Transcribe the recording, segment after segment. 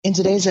In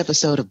today's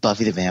episode of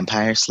Buffy the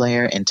Vampire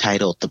Slayer,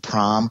 entitled The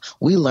Prom,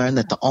 we learn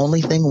that the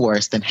only thing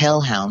worse than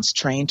hellhounds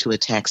trained to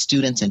attack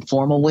students in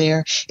formal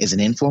wear is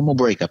an informal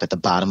breakup at the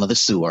bottom of the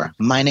sewer.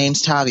 My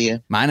name's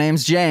Tavia. My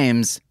name's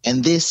James.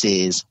 And this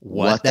is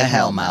What the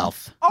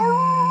Hellmouth.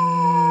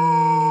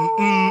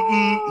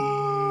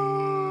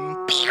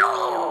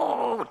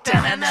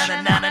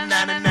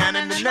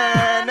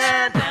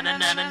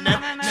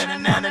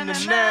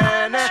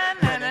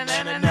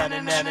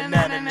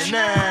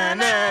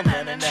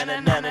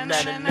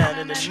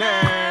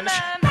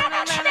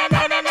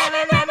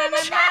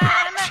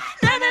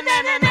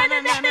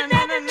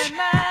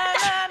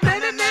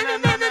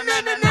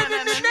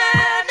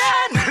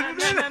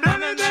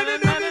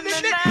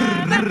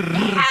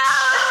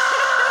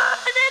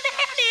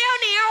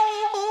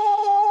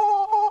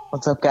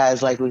 What's up,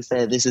 guys? Like we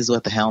said, this is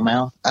What the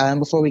Hellmouth.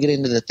 Before we get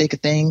into the thick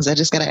of things, I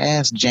just got to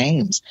ask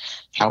James,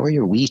 how are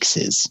your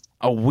weekses?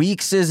 A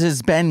weekses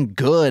has been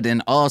good,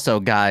 and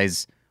also,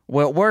 guys,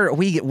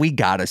 we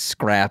gotta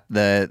scrap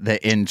the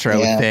intro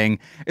thing.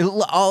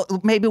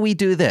 Maybe we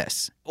do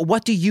this.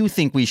 What do you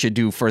think we should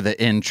do for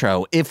the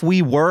intro? If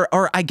we were,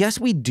 or I guess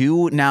we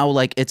do now,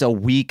 like it's a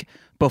week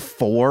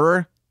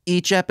before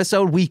each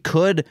episode, we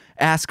could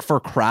ask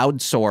for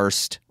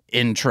crowdsourced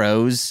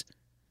intros.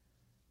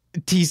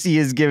 TC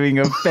is giving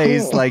a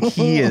face like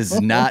he is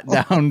not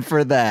down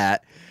for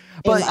that.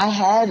 But I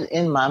had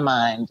in my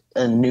mind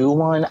a new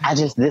one.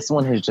 This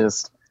one has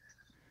just,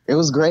 it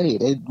was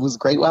great. It was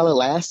great while it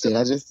lasted.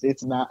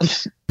 It's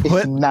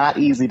not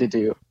easy to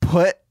do.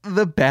 Put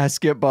the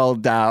basketball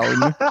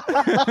down.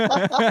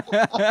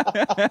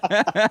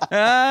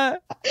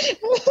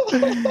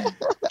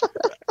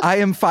 I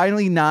am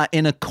finally not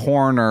in a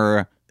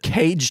corner,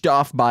 caged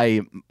off by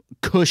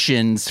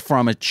cushions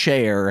from a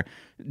chair.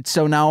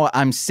 So now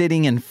I'm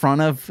sitting in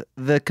front of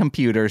the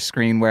computer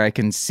screen where I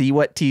can see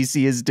what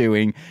TC is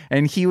doing.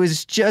 And he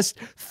was just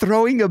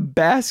throwing a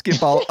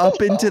basketball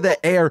up into the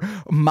air,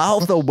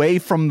 mouth away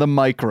from the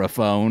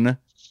microphone.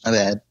 My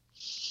bad.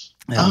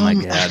 Oh, my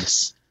God.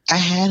 I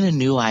had a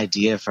new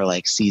idea for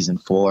like season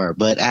 4,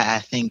 but I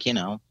think,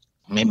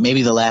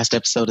 maybe the last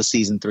episode of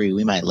season 3,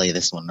 we might lay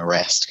this one to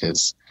rest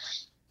because,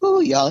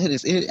 y'all,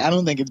 I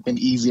don't think it's been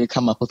easy to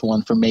come up with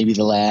one for maybe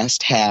the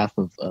last half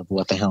of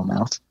What the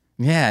Hellmouth.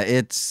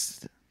 Yeah,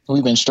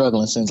 we've been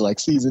struggling since like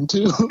season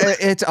 2.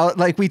 It's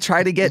like we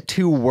try to get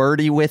too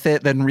wordy with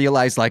it, then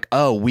realize like,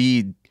 oh,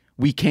 we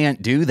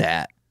can't do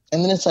that.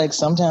 And then it's like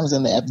sometimes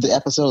in the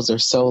episodes are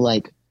so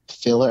like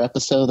filler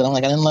episodes that I'm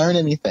like, I didn't learn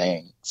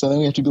anything. So then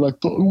we have to be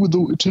like,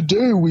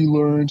 today we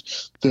learned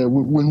that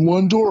when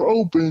one door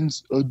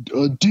opens, a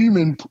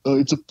demon,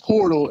 it's a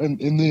portal, and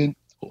then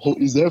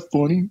is that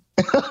funny?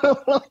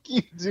 Why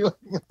keep doing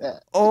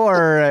that?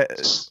 Or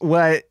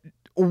what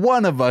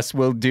one of us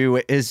will do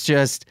is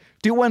just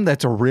do one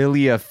that's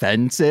really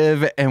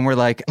offensive, and we're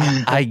like,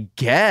 I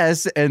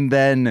guess, and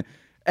then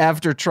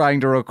after trying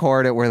to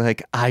record it, we're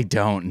like, I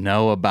don't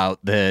know about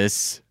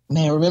this.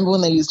 Man, remember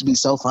when they used to be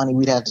so funny?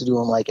 We'd have to do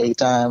them like 8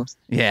 times.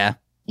 Yeah.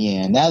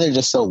 Yeah, now they're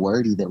just so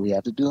wordy that we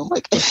have to do them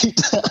like 8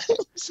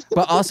 times.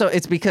 But also,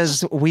 it's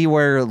because we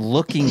were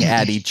looking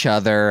at each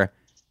other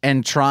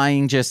and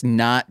trying just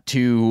not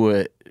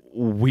to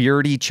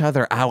weird each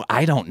other out.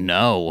 I don't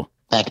know.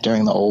 Back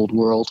during the old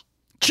world.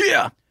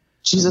 Yeah.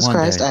 Jesus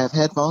Christ, I have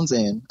headphones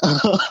in.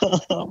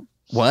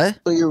 What?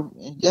 But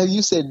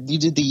you said you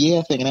did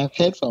the thing and I have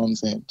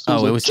headphones in.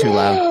 So it was too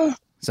loud.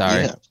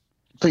 Sorry. Yeah.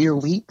 For your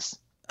weeks?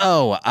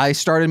 Oh, I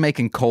started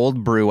making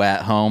cold brew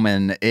at home,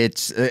 and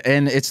it's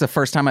the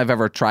first time I've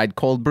ever tried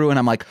cold brew, and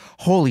I'm like,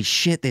 holy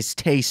shit, this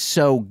tastes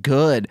so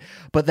good.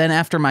 But then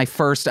after my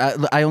first,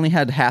 I only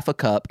had half a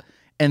cup,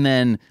 and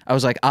then I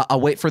was like,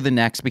 I'll wait for the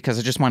next because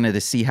I just wanted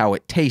to see how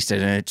it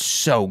tasted, and it's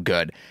so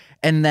good.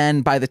 And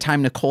then by the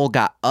time Nicole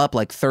got up,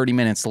 like 30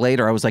 minutes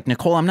later, I was like,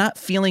 Nicole, I'm not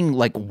feeling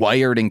like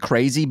wired and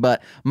crazy,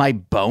 but my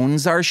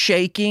bones are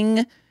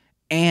shaking,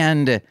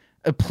 and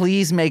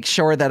please make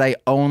sure that I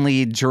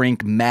only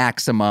drink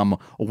maximum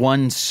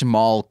 1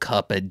 small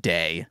cup a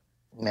day.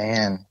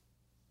 Man,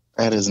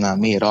 that is not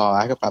me at all.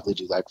 I could probably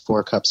do like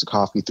 4 cups of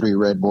coffee, 3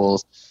 Red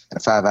Bulls, and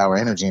a 5-hour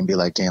energy and be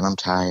like, damn, I'm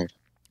tired.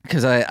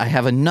 Because I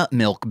have a nut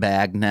milk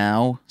bag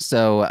now,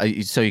 so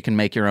you can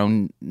make your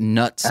own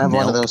nuts. I have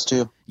one of those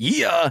too.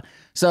 Yeah.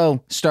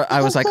 So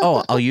I was like,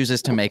 oh, I'll use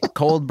this to make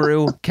cold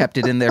brew. Kept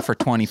it in there for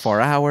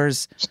 24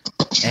 hours,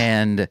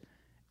 and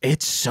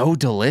it's so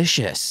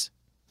delicious.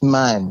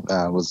 Mine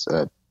was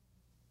a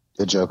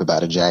joke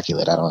about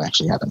ejaculate. I don't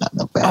actually have a nut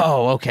milk bag.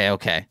 Oh,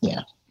 okay.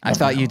 Yeah. I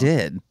thought you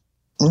did.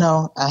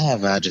 No, I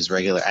have just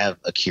regular. I have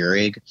a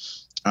Keurig.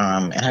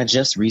 And I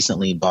just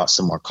recently bought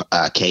some more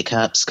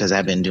K-Cups because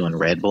I've been doing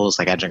Red Bulls.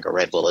 Like I drink a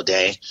Red Bull a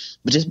day,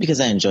 but just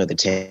because I enjoy the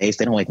taste,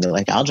 they don't wake me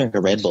like I'll drink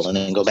a Red Bull and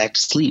then go back to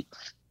sleep.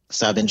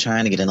 So I've been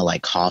trying to get into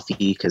like coffee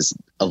because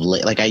of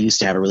like I used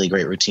to have a really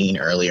great routine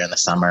earlier in the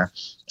summer.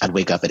 I'd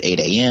wake up at 8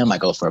 a.m. I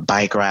go for a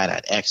bike ride.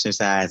 I'd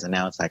exercise, and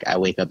now it's like I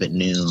wake up at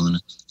noon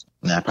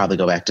and I probably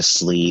go back to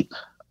sleep.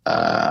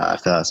 I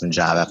fill out some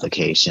job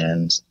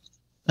applications.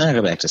 Then I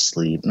go back to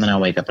sleep, and then I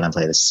wake up and I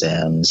play The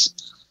Sims.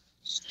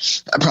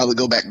 I probably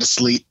go back to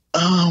sleep.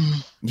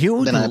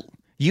 You Then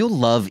you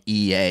love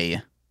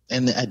EA.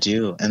 and I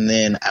do, and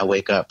then I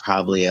wake up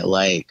probably at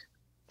like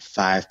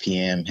 5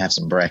 p.m. Have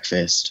some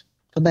breakfast,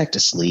 go back to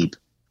sleep.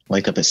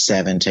 Wake up at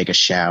 7, take a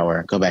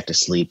shower, go back to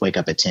sleep. Wake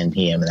up at 10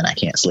 p.m. and then I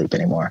can't sleep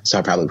anymore. So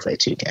I probably play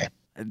 2K.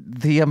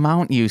 The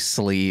amount you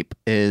sleep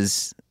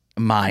is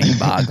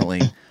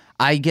mind-boggling.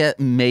 I get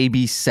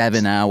maybe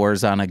 7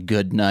 hours on a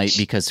good night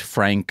because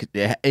Frank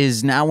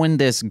is now in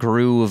this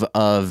groove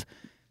of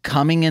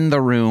coming in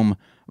the room,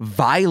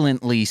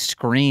 violently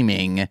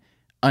screaming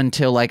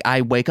until like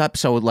I wake up.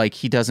 So like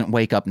he doesn't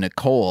wake up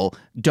Nicole.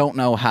 Don't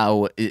know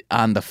how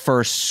on the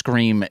first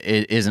scream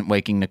it isn't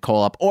waking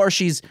Nicole up, or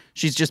she's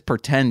just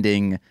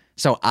pretending.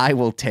 So I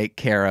will take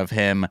care of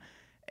him,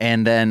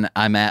 and then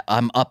I'm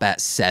up at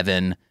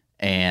 7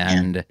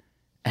 and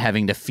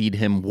having to feed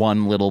him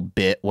one little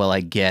bit while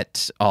I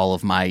get all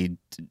of my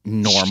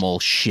normal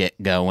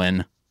shit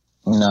going.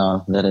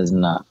 No, that is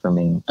not for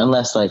me.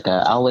 Unless like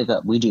I'll wake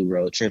up. We do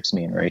road trips,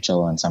 me and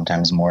Rachel, and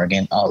sometimes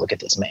Morgan. Oh, look at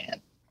this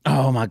man.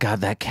 Oh my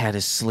God, that cat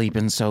is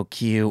sleeping so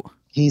cute.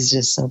 He's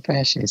just so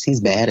precious. He's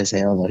bad as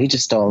hell, though. He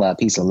just stole a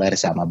piece of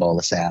lettuce out my bowl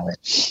of salad.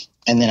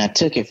 And then I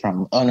took it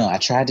from him. Oh, no, I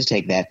tried to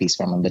take that piece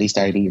from him, but he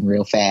started eating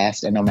real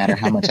fast. And no matter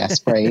how much I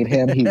sprayed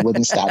him, he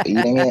wouldn't stop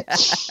eating it.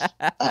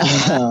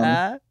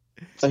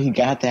 So he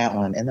got that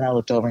one. And then I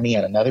looked over and he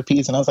had another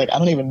piece. And I was like, I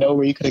don't even know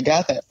where you could have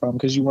got that from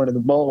because you weren't in the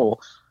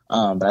bowl.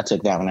 But I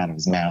took that one out of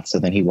his mouth. So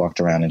then he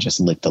walked around and just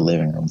licked the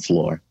living room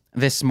floor.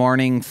 This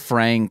morning,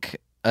 Frank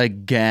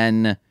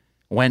again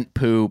went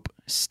poop,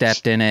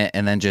 stepped in it,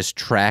 and then just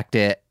tracked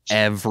it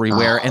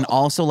everywhere. And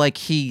also like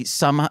he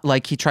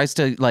tries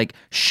to like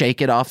shake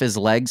it off his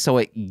leg so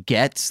it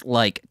gets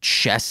like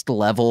chest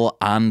level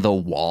on the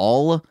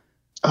wall.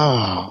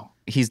 Oh.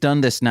 He's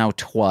done this now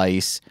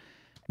twice.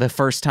 The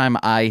first time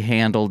I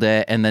handled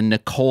it, and then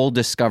Nicole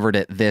discovered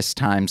it this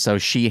time, so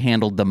she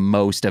handled the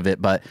most of it,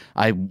 but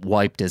I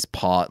wiped his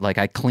paw, like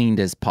I cleaned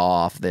his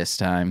paw off this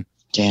time.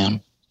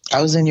 Damn.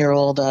 I was in your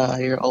old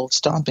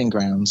stomping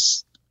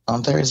grounds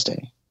on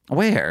Thursday.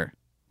 Where?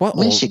 What?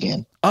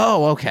 Michigan.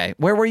 Oh, okay.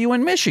 Where were you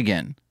in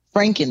Michigan?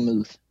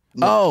 Frankenmuth.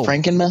 Oh.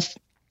 Frankenmuth?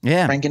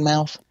 Yeah.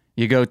 Frankenmouth?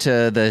 You go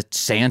to the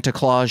Santa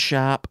Claus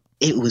shop?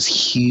 It was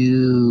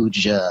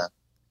huge.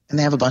 And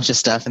they have a bunch of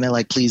stuff, and they're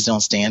like, please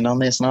don't stand on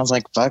this. And I was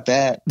like, fuck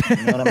that. You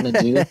know what I'm going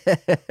to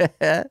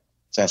do?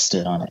 So I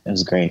stood on it. It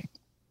was great.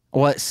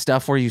 What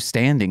stuff were you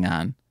standing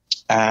on?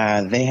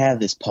 They have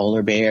this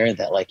polar bear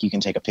that like you can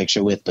take a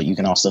picture with, but you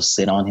can also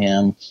sit on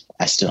him.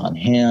 I stood on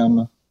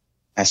him.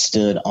 I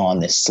stood on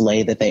this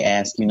sleigh that they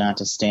ask you not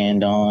to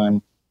stand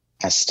on.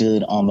 I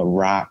stood on the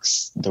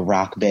rocks, the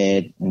rock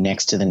bed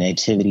next to the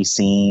nativity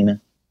scene.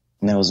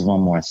 And there was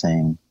one more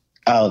thing.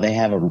 Oh, they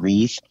have a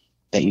wreath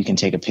that you can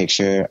take a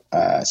picture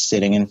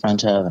sitting in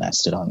front of, and I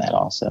stood on that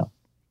also.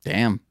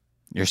 Damn,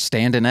 you're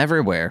standing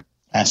everywhere.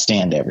 I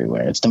stand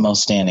everywhere. It's the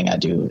most standing I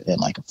do in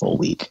like a full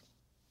week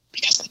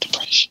because of the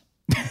depression.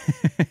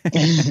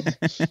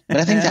 But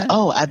I think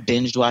I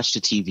binged watched a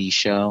TV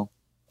show.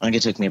 I think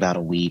it took me about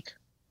a week.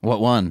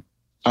 What one?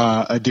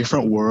 A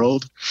Different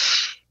World.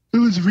 It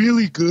was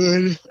really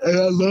good, and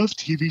I love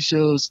TV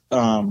shows.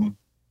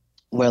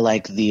 Where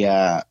like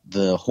the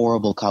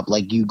horrible couple,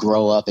 like you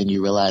grow up and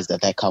you realize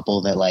that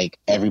couple that like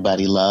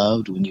everybody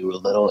loved when you were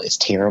little is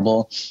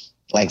terrible.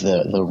 Like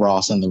the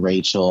Ross and the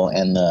Rachel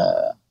and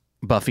the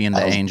Buffy and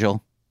the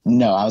Angel.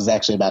 No, I was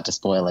actually about to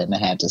spoil it, and I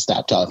had to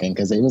stop talking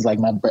because it was like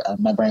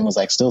my brain was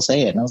like, still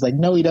say it, and I was like,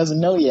 no, he doesn't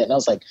know yet, and I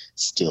was like,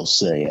 still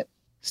say it.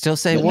 Still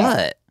say but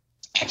what?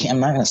 No, I'm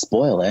not going to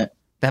spoil it.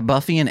 That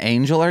Buffy and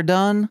Angel are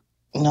done?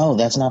 No,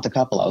 that's not the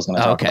couple I was going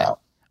to talk about.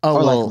 Oh,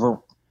 or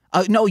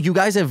well, no, you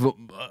guys have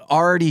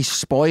already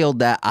spoiled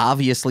that.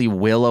 Obviously,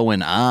 Willow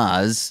and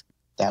Oz.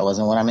 That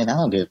wasn't what I mean. I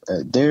don't give.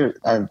 There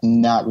are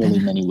not really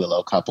many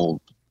Willow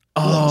couple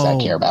things I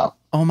care about.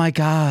 Oh my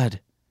God,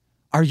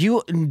 are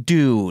you,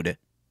 dude?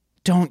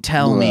 Don't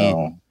tell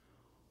me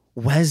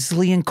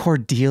Wesley and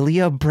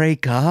Cordelia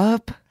break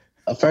up.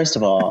 First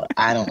of all,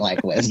 I don't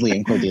like Wesley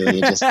and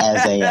Cordelia just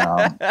as a.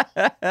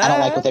 I don't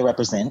like what they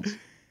represent.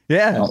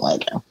 Yeah, I don't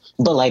like them.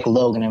 But like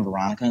Logan and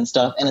Veronica and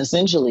stuff. And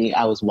essentially,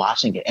 I was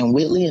watching it. And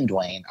Whitley and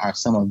Dwayne are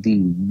some of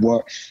the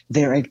worst.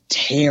 They're a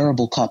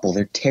terrible couple.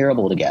 They're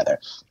terrible together.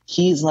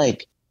 He's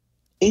like,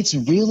 it's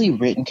really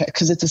written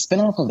because it's a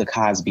spinoff of The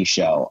Cosby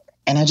Show.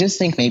 And I just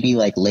think maybe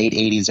like late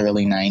 80s,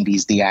 early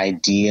 90s, the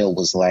idea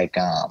was like,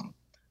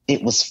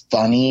 it was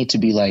funny to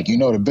be like,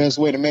 the best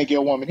way to make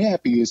your woman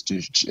happy is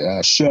to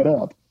shut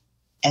up.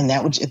 And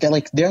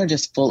there are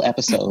just full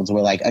episodes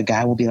where like a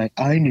guy will be like,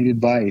 I need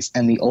advice.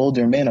 And the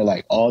older men are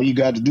like, all you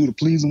got to do to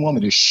please a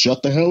woman is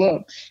shut the hell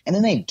up. And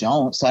then they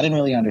don't. So I didn't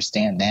really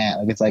understand that.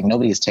 Like, it's like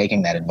nobody is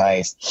taking that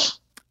advice.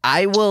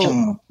 I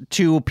will,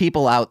 to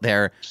people out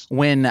there,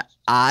 when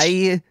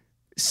I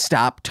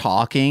stop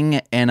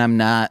talking and I'm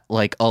not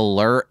like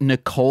alert,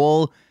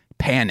 Nicole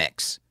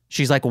panics.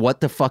 She's like,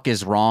 what the fuck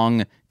is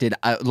wrong? Did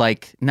I,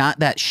 like, not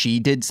that she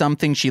did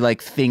something. She like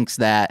thinks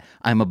that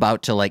I'm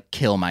about to like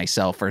kill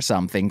myself or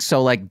something.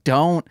 So like,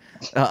 don't,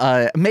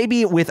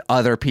 maybe with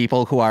other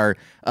people who are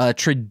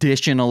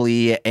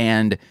traditionally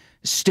and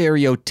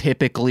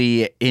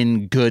stereotypically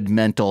in good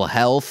mental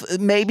health,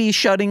 maybe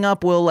shutting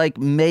up will like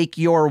make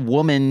your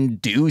woman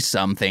do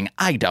something.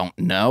 I don't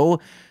know.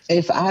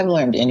 If I've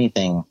learned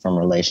anything from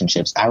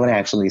relationships, I would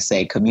actually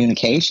say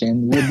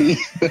communication would be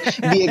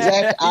the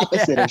exact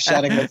opposite of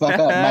shutting the fuck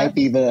up. Might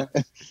be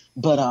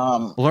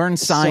but learn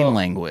sign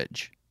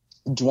language.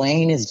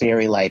 Dwayne is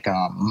very like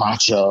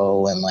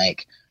macho and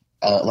like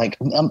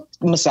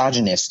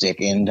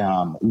misogynistic, and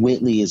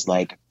Whitley is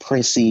like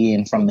prissy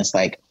and from this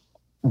like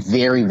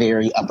very,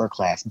 very upper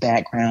class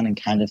background and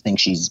kind of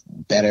thinks she's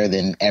better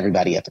than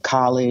everybody at the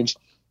college.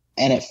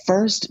 And at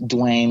first,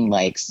 Dwayne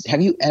likes,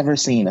 have you ever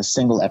seen a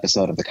single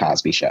episode of The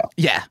Cosby Show?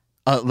 Yeah,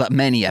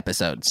 many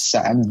episodes. So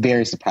I'm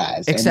very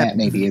surprised. Except, and that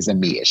maybe is a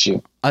me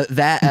issue.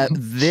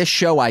 This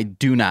show I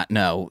do not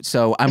know.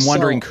 So I'm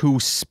wondering who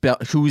is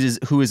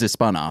it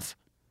spun off?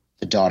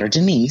 The daughter,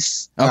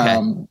 Denise,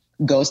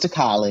 goes to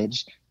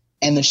college.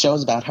 And the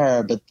show's about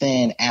her, but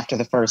then after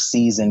the first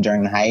season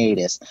during the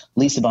hiatus,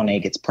 Lisa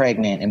Bonet gets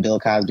pregnant, and Bill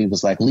Cosby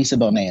was like, Lisa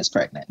Bonet is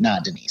pregnant,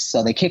 not Denise.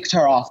 So they kicked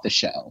her off the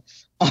show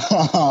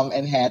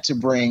and had to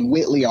bring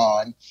Whitley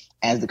on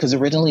because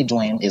originally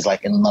Dwayne is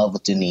like in love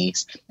with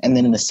Denise. And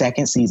then in the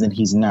second season,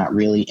 he's not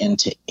really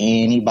into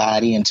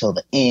anybody until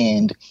the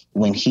end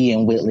when he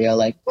and Whitley are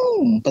like,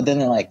 but then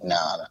they're like,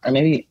 nah. Or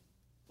maybe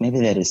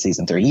that is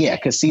season 3. Yeah,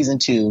 because season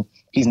 2,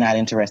 he's not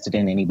interested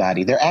in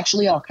anybody. They're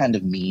actually all kind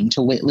of mean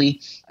to Whitley.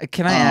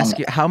 Can I ask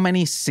you, how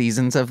many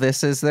seasons of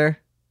this is there?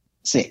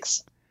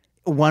 6.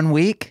 1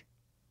 week?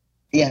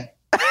 Yeah.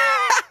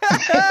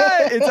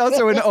 It's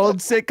also an old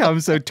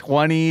sitcom, so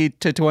 20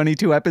 to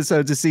 22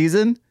 episodes a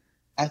season?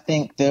 I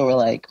think there were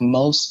like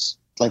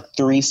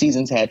 3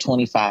 seasons had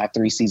 25,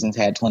 3 seasons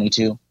had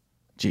 22.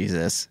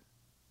 Jesus.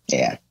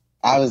 Yeah.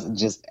 I was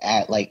just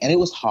and it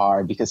was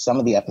hard because some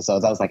of the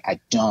episodes I was like, I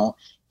don't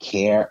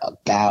care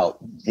about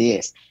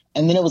this.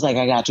 And then it was like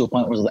I got to a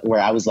point where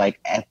I was like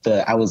at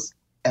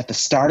the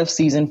start of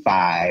season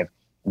 5,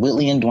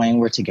 Whitley and Dwayne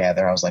were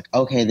together. I was like,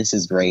 okay, this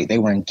is great. They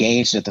were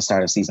engaged at the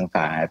start of season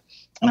 5.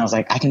 And I was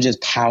like, I can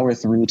just power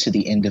through to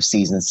the end of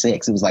season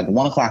 6. It was like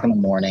 1:00 in the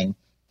morning.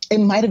 It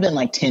might have been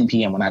like 10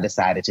 p.m. when I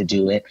decided to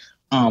do it.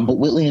 But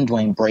Whitley and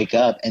Dwayne break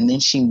up, and then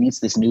she meets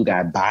this new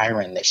guy,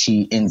 Byron, that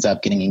she ends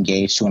up getting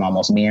engaged to and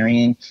almost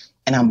marrying.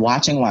 And I'm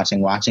watching,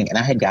 and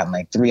I had gotten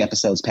like 3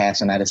 episodes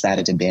past, and I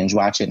decided to binge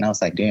watch it. And I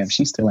was like, damn,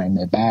 she still ain't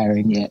met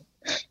Byron yet.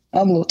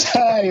 I'm a little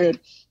tired.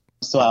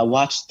 So I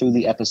watched through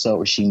the episode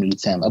where she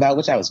meets him, about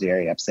which I was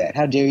very upset.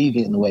 How dare you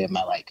get in the way of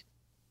my like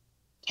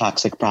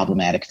toxic,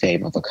 problematic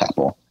fave of a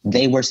couple?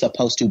 They were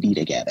supposed to be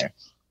together.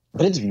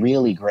 But it's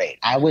really great.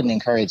 I wouldn't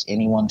encourage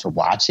anyone to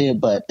watch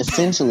it, but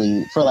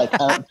essentially for like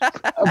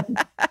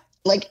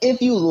like if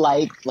you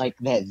like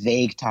that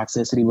vague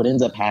toxicity, what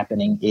ends up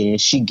happening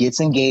is she gets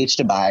engaged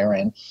to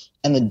Byron,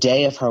 and the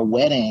day of her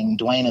wedding,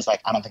 Dwayne is like,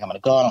 I don't think I'm going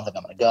to go. I don't think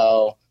I'm going to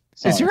go.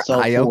 So is your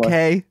eye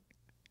okay?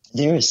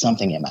 There is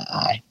something in my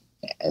eye.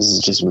 It's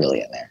just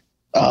really in there.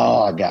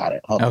 Oh, I got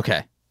it. Hold on.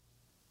 Okay.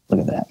 Look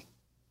at that.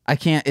 I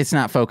can't. It's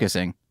not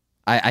focusing.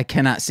 I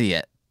cannot see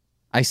it.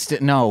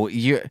 No,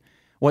 you.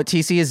 What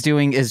TC is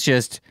doing is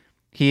just,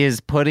 he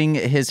is putting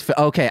his,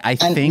 I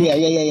think.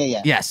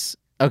 Yeah. Yes.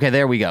 Okay,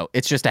 there we go.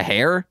 It's just a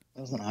hair?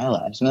 There's an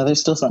eyelash. No,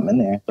 there's still something in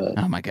there. But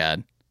oh my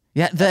God.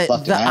 Yeah, the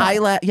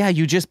eyelash. Yeah,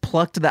 you just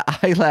plucked the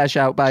eyelash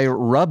out by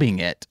rubbing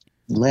it.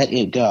 Let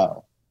it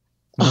go.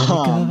 Let it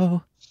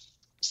go.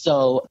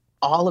 So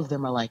all of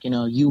them are like,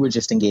 you were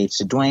just engaged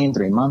to Dwayne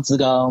 3 months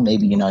ago.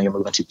 Maybe, you're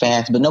moving too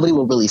fast. But nobody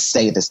will really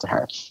say this to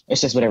her. It's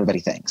just what everybody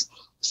thinks.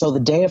 So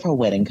the day of her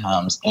wedding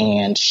comes,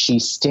 and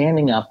she's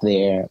standing up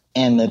there,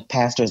 and the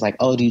pastor is like,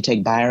 oh, do you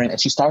take Byron? And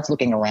she starts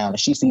looking around, and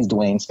she sees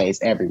Dwayne's face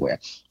everywhere.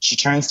 She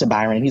turns to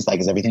Byron, and he's like,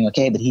 is everything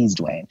okay? But he's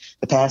Dwayne.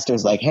 The pastor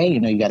is like, hey,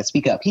 you got to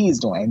speak up. He's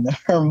Dwayne.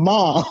 Her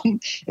mom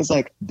is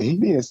like,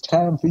 baby, it's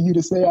time for you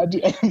to say I do.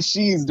 And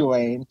she's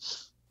Dwayne.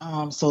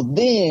 So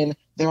then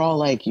they're all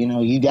like,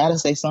 you got to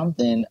say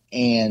something.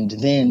 And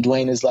then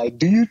Dwayne is like,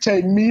 do you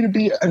take me to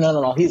be?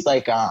 No. He's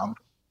like,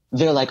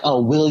 they're like, oh,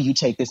 will you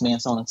take this man,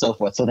 so on and so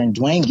forth. So then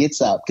Dwayne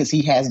gets up because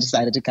he has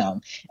decided to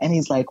come. And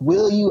he's like,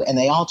 will you? And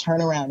they all turn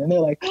around and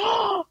they're like,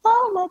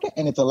 oh my God.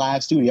 And it's a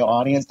live studio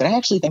audience that I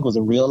actually think was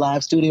a real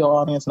live studio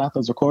audience, not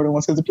those recorded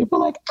ones, because the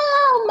people are like,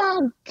 oh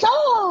my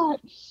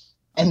God.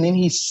 And then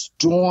he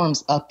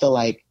storms up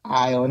the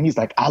aisle, and he's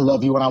like, I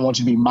love you and I want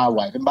you to be my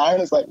wife. And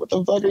Byron is like, what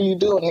the fuck are you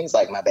doing? And he's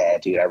like, my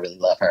bad, dude. I really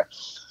love her.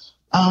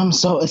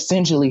 So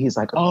essentially he's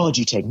like, oh,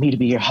 do you take me to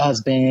be your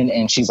husband?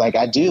 And she's like,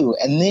 I do.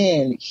 And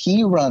then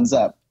he runs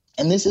up,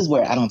 and this is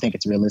where I don't think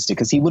it's realistic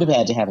because he would have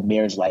had to have a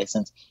marriage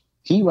license.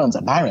 He runs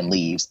up, Byron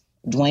leaves,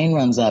 Dwayne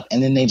runs up,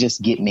 and then they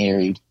just get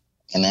married.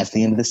 And that's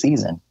the end of the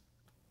season.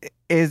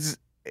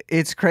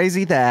 It's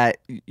crazy that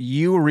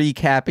you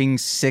recapping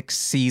 6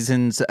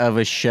 seasons of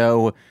a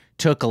show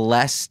took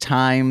less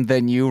time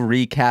than you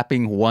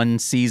recapping one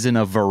season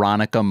of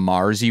Veronica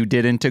Mars you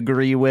didn't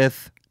agree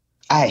with?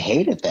 I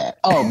hated that.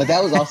 Oh, but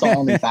that was also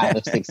only 5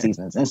 of 6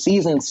 seasons. In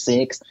season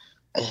 6,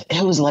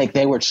 it was like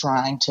they were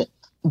trying to,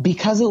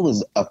 because it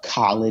was a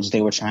college,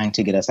 they were trying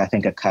to get us, I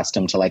think,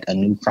 accustomed to like a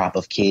new crop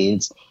of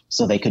kids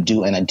so they could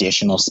do an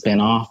additional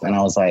spinoff. And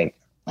I was like,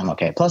 I'm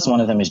okay. Plus,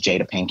 one of them is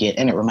Jada Pinkett,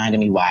 and it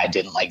reminded me why I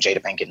didn't like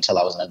Jada Pinkett until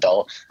I was an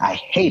adult. I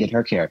hated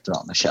her character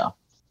on the show.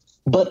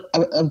 But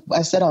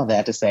I said all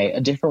that to say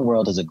A Different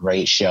World is a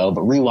great show,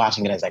 but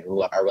rewatching it as I grew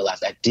up, I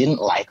realized I didn't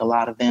like a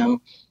lot of them.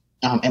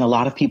 And a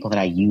lot of people that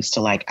I used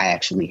to like, I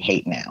actually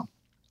hate now.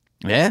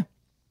 Yeah.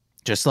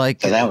 Just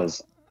like so that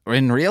was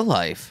in real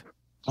life.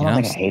 I don't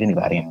think I hate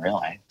anybody in real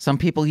life. Some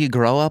people you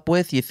grow up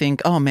with, you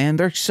think, oh, man,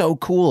 they're so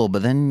cool.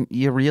 But then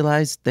you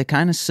realize they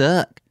kind of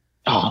suck.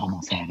 Oh, I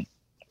almost had it.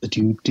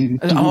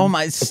 Oh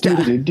my!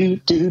 TC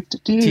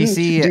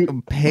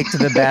picked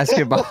the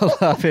basketball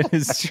up and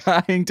is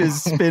trying to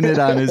spin it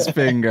on his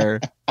finger.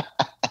 I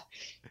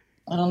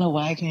don't know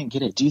why I can't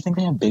get it. Do you think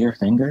they have bigger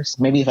fingers?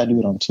 Maybe if I do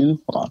it on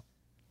 2. Hold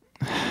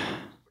on.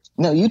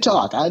 No, you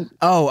talk.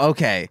 Oh,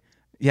 okay.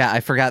 Yeah, I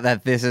forgot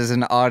that this is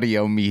an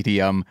audio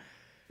medium.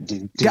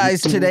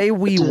 Guys, today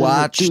we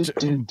watched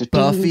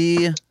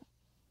Buffy.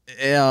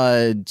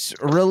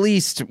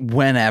 Released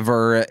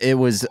whenever. It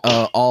was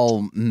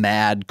all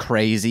mad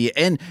crazy,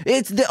 and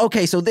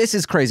okay, so this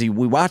is crazy.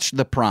 We watched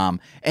The Prom,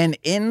 and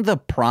in The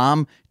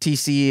Prom,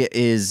 TC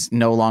is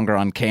no longer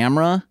on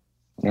camera.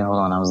 Yeah, hold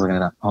on, I was looking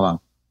it up. Hold on.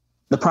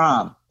 The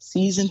Prom,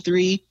 season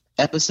 3,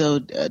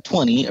 episode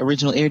 20,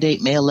 original air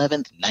date May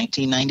 11th,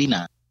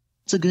 1999.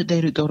 It's a good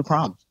day to go to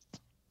prom.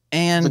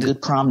 And it's a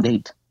good prom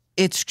date.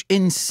 It's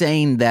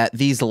insane that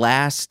these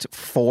last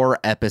 4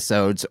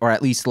 episodes, or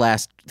at least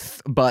last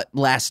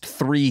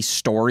 3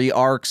 story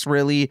arcs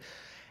really,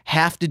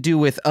 have to do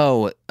with,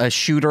 a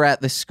shooter at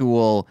the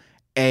school,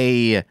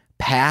 a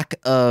pack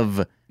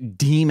of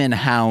demon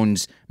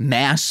hounds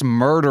mass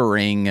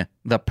murdering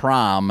the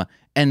prom,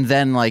 and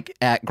then like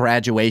at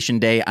graduation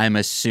day, I'm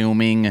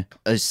assuming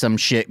some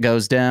shit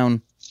goes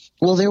down.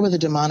 Well, there were the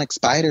demonic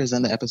spiders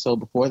in the episode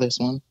before this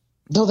one.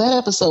 Though that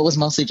episode was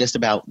mostly just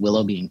about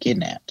Willow being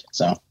kidnapped,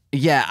 so...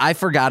 Yeah, I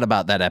forgot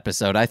about that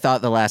episode. I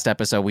thought the last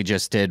episode we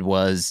just did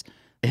was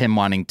him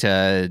wanting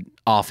to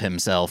off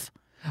himself.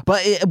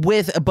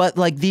 But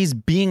like these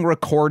being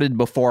recorded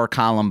before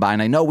Columbine,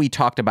 I know we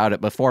talked about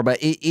it before,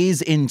 but it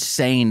is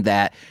insane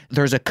that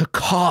there's a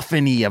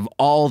cacophony of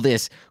all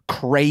this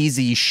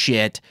crazy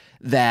shit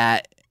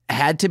that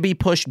had to be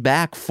pushed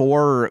back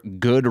for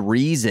good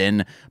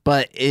reason,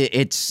 but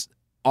it's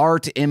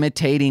art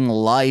imitating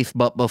life,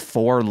 but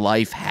before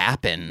life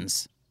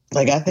happens.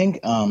 Like, I think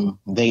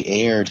they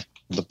aired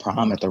The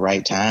Prom at the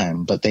right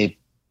time, but they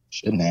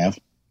shouldn't have.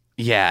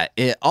 Yeah,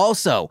 it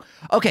also...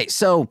 Okay,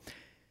 so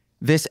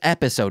this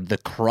episode, the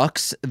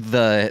crux,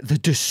 the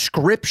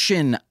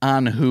description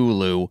on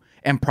Hulu,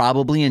 and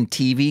probably in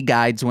TV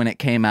guides when it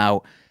came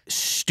out,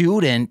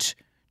 student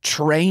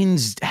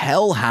trains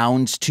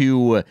hellhounds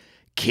to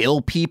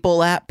kill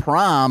people at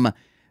prom.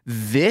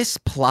 This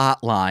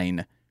plot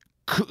line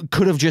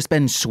could have just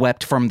been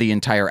swept from the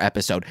entire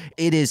episode.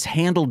 It is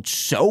handled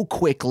so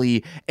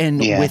quickly and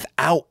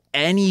without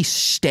any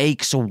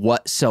stakes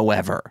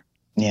whatsoever.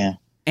 Yeah.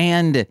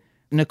 And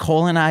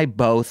Nicole and I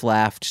both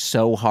laughed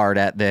so hard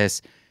at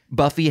this.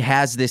 Buffy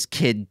has this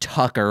kid,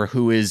 Tucker,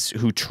 who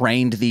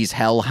trained these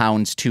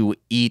hellhounds to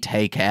eat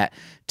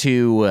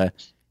to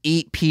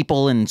eat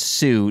people in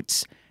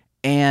suits.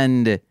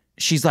 And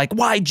she's like,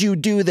 why'd you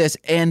do this?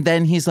 And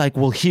then he's like,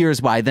 well,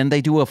 here's why. Then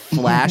they do a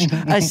flash,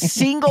 a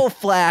single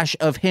flash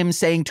of him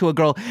saying to a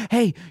girl,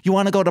 hey, you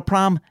want to go to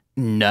prom?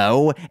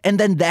 No. And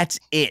then that's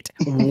it.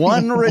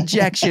 One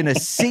rejection, a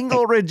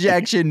single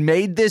rejection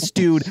made this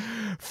dude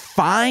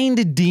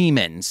find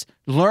demons,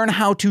 learn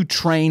how to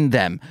train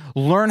them,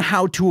 learn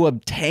how to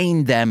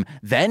obtain them,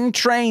 then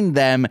train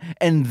them,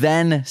 and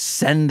then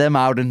send them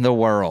out in the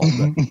world.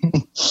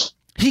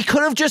 He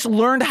could have just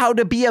learned how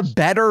to be a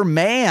better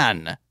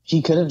man.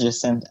 He could have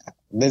just sent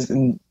this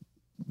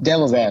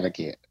devil's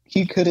advocate.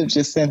 He could have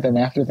just sent them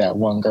after that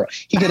one girl.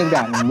 He could have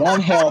gotten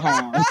one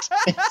hellhound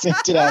and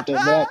sent it after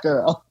that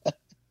girl.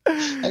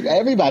 Like,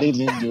 everybody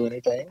didn't do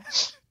anything.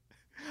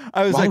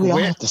 I was Why like, do we all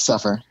have to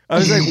suffer? I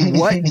was like,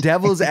 what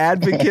devil's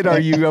advocate are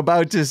you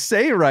about to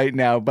say right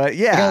now? But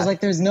yeah. I was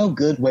like, there's no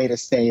good way to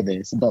say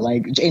this, but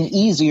like an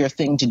easier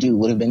thing to do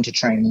would have been to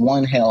train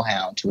one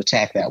hellhound to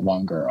attack that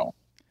one girl,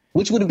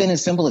 which would have been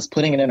as simple as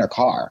putting it in her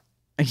car.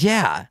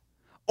 Yeah.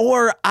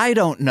 Or I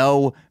don't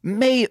know,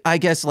 I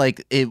guess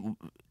like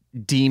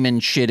demon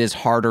shit is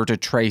harder to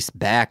trace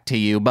back to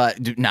you,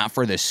 but not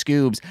for the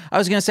Scoobs. I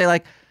was going to say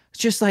like, it's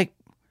just like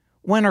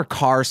when her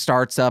car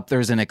starts up,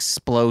 there's an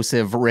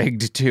explosive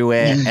rigged to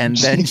it and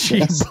then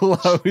she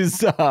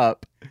blows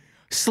up.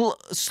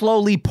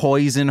 Slowly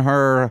poison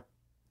her.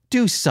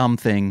 Do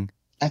something.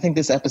 I think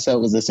this episode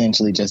was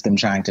essentially just them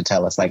trying to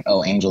tell us like,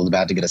 oh, Angel's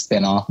about to get a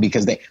spinoff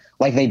because they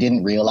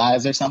didn't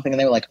realize or something. And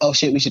they were like, oh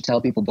shit, we should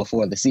tell people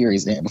before the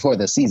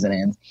season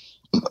ends.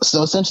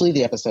 So essentially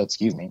the episode,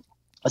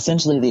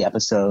 essentially the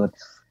episode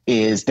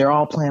is they're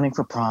all planning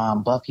for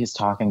prom. Buffy is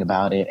talking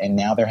about it, and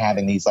now they're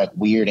having these like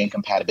weird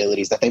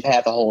incompatibilities that they've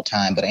had the whole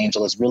time, but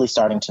Angel is really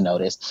starting to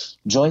notice.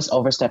 Joyce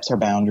oversteps her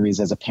boundaries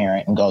as a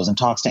parent and goes and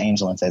talks to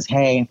Angel and says,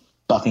 hey,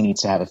 Buffy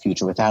needs to have a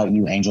future without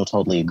you. Angel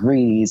totally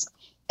agrees,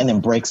 and then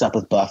breaks up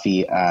with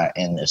Buffy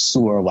in the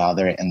sewer while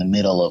they're in the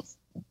middle of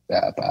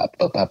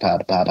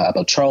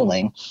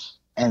trolling.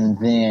 And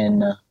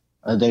then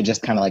they're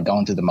just kind of like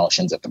going through the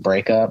motions of the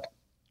breakup.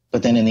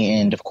 But then in the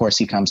end, of course,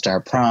 he comes to her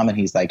prom and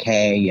he's like,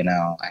 hey, you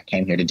know, I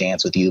came here to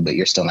dance with you, but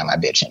you're still not my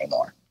bitch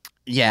anymore.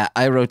 Yeah,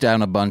 I wrote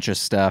down a bunch of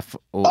stuff.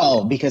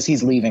 Oh, because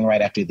he's leaving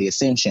right after the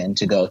Ascension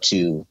to go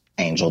to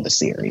Angel the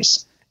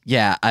series.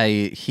 Yeah,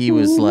 he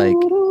was like...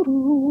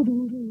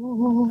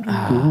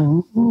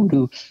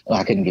 Oh,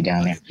 I couldn't get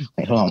down there.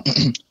 Wait, hold on.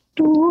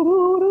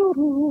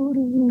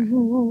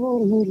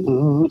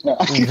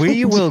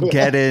 We will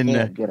get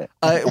in.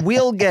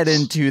 We'll get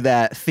into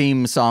that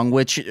theme song,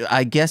 which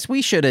I guess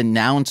we should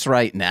announce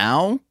right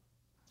now.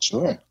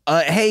 Sure.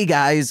 Hey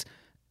guys,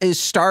 is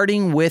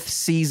starting with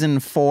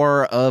season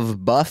 4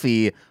 of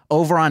Buffy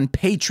over on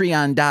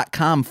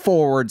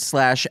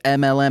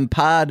patreon.com/MLM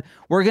pod.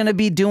 We're going to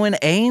be doing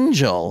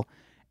Angel.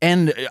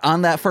 And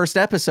on that first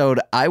episode,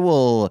 I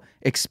will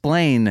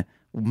explain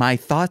my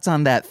thoughts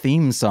on that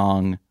theme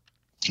song.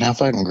 How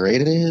fucking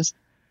great it is.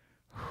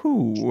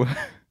 Who?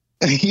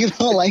 You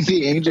don't like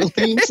the Angel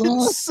theme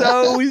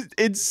song?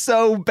 It's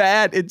so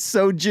bad. It's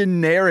so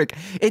generic.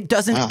 It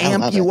doesn't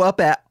amp you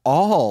up at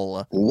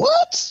all.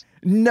 What?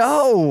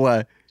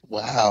 No.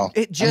 Wow.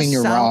 It just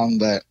you're wrong,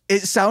 but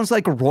it sounds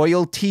like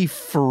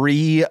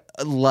royalty-free,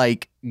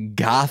 like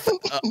goth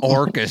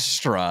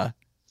orchestra.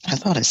 I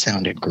thought it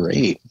sounded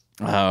great.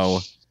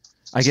 Oh,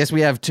 I guess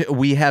we have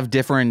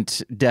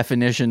different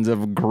definitions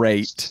of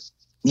great.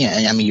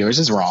 Yeah, I mean yours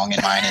is wrong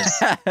and mine is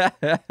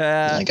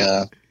like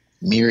a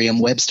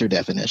Merriam-Webster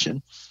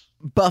definition.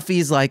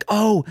 Buffy's like,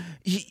 oh,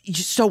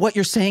 so what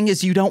you're saying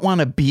is you don't want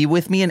to be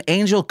with me? And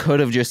Angel could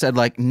have just said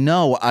like,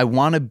 no, I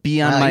want to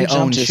be on my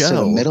own show. To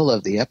the middle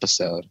of the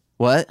episode.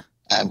 What?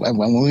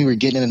 When we were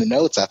getting into the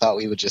notes, I thought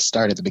we would just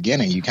start at the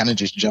beginning. You kind of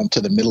just jumped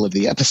to the middle of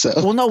the episode.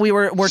 Well, no,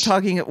 we're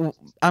talking.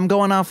 I'm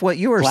going off what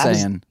you were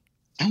saying.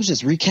 I was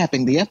just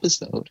recapping the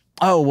episode.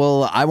 Oh,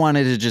 well, I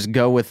wanted to just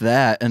go with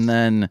that. And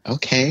then.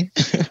 Okay.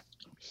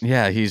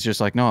 Yeah, he's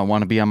just like, no, I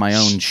want to be on my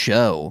own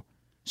show.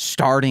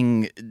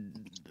 Starting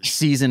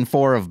season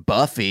 4 of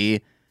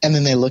Buffy. And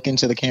then they look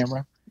into the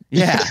camera.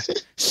 Yeah.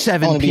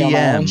 7 p.m. Be on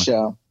my own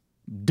show.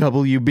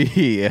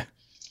 WB.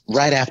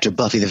 Right after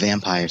Buffy the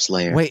Vampire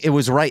Slayer. Wait, it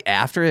was right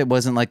after? It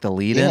wasn't like the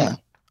lead-in? Yeah.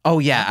 Oh,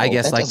 yeah, I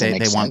guess like they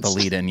want the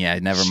lead-in. Yeah,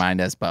 never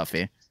mind as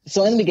Buffy.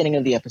 So in the beginning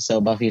of the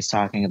episode, Buffy is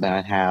talking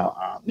about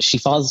how she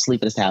falls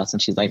asleep at his house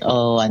and she's like,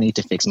 oh, I need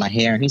to fix my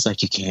hair. And he's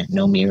like, you can't,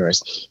 no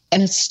mirrors.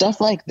 And it's stuff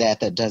like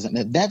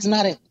that's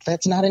not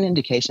an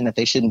indication that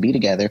they shouldn't be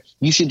together.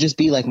 You should just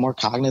be like more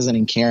cognizant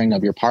and caring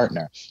of your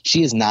partner.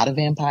 She is not a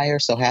vampire,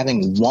 so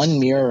having one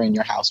mirror in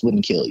your house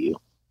wouldn't kill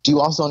you. Do you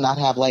also not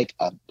have like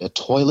a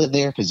toilet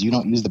there because you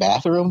don't use the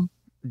bathroom?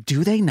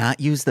 Do they not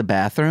use the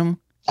bathroom?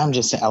 I'm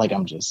just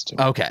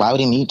okay. Why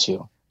would he need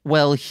to?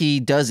 Well, he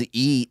does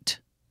eat.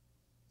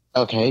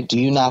 Okay. Do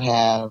you not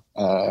have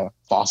a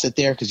faucet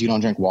there because you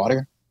don't drink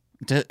water?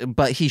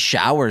 But he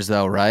showers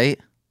though, right?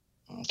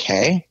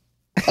 Okay.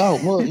 Oh,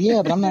 well,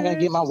 yeah, but I'm not going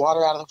to get my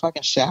water out of the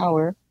fucking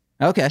shower.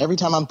 Okay. Every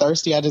time I'm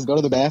thirsty, I just go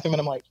to the bathroom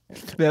and I'm like...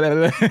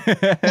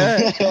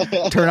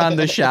 Turn on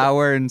the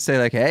shower and say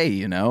like, hey,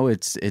 you know,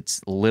 it's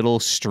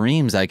little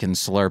streams I can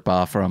slurp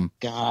off from.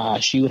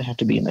 Gosh, you would have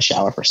to be in the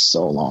shower for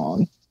so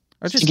long.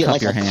 Or just to get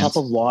like your a hands. Cup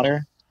of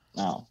water?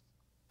 No.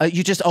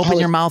 You just open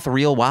your mouth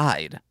real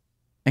wide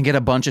and get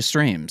a bunch of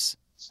streams.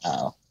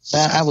 Oh.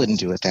 I wouldn't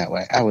do it that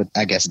way. I would,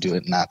 I guess, do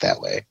it not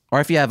that way. Or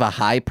if you have a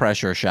high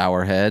pressure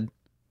shower head,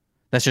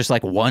 that's just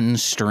like one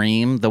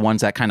stream, the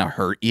ones that kind of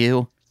hurt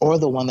you. Or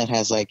the one that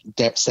has like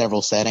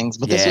several settings.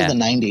 But this was the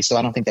 90s, so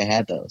I don't think they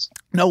had those.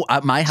 No,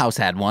 my house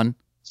had one.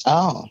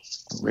 Oh,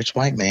 rich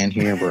white man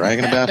here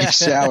bragging about his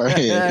shower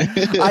head.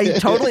 I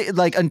totally,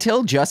 like,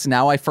 until just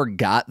now, I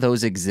forgot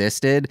those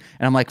existed.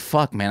 And I'm like,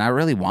 fuck, man, I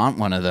really want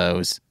one of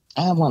those.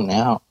 I have one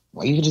now.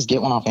 Well, you can just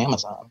get one off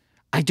Amazon.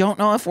 I don't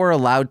know if we're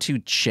allowed to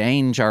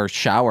change our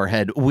shower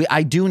head.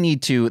 I do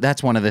need to.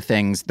 That's one of the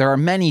things. There are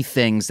many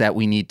things that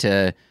we need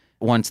to,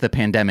 once the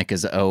pandemic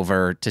is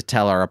over, to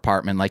tell our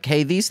apartment, like,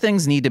 hey, these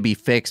things need to be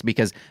fixed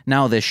because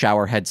now this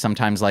shower head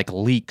sometimes like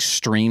leaks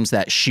streams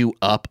that shoot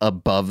up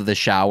above the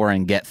shower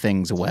and get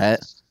things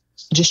wet.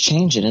 Just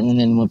change it, and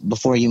then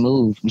before you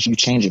move, you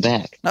change it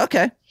back.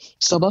 Okay.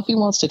 So Buffy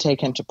wants to take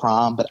him to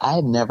prom, but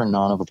I've never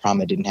known of a prom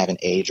that didn't have an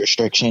age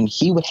restriction.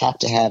 He would have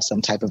to have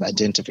some type of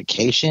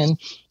identification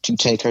to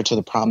take her to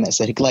the prom that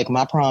said, like,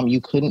 my prom,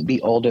 you couldn't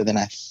be older than,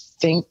 I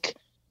think,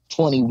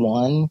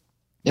 21.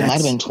 It might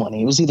have been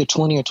 20. It was either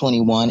 20 or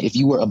 21. If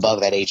you were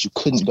above that age, you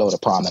couldn't go to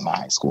prom at my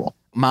high school.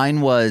 Mine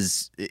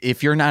was,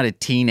 if you're not a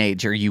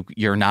teenager,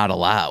 you're not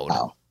allowed.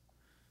 Oh.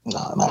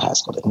 No, my high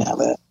school didn't have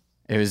that.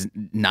 It was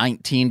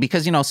 19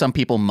 because, you know, some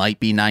people might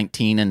be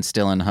 19 and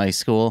still in high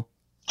school.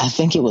 I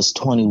think it was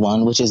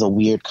 21, which is a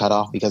weird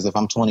cutoff because if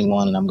I'm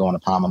 21 and I'm going to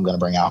prom, I'm going to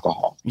bring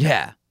alcohol.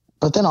 Yeah.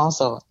 But then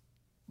also,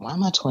 why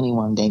am I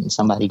 21 dating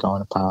somebody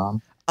going to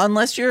prom?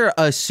 Unless you're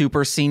a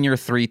super senior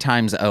 3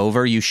 times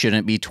over, you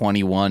shouldn't be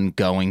 21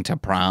 going to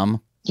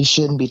prom. You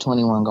shouldn't be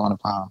 21 going to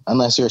prom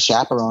unless you're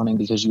chaperoning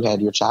because you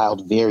had your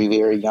child very,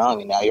 very young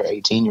and now your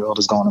 18-year-old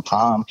is going to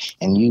prom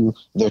and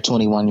their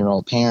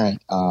 21-year-old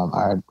parent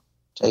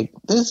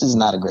this is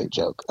not a great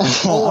joke.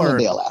 I'm gonna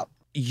bail out.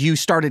 You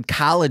started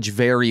college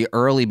very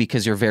early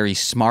because you're very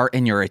smart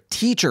and you're a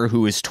teacher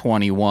who is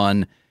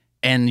 21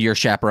 and you're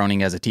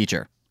chaperoning as a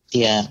teacher.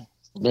 Yeah,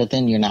 but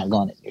then you're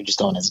just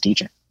going as a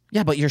teacher.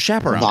 Yeah, but you're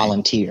chaperoning.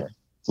 Volunteer.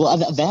 Well,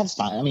 that's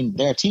fine. I mean,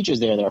 there are teachers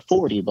there that are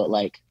 40, but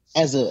like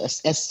as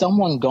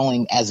someone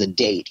going as a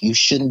date, you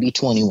shouldn't be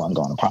 21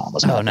 going to prom.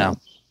 Oh, no,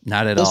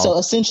 not at all. So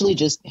essentially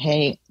just,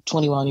 hey,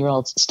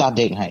 21-year-olds, stop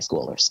dating high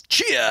schoolers.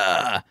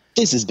 Chia!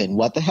 This has been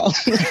what the hell?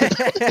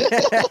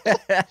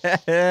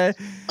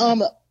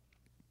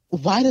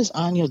 Why does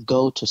Anya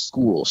go to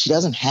school? She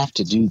doesn't have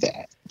to do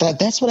that.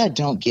 That's what I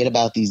don't get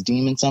about these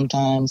demons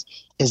sometimes,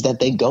 is that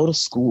they go to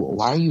school.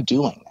 Why are you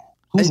doing that?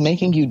 Who's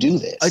making you do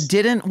this?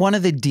 Didn't one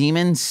of the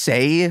demons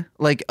say,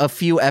 like, a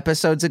few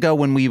episodes ago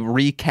when we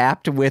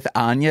recapped with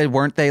Anya,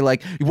 weren't they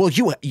like, well,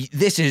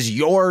 this is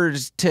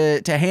yours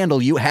to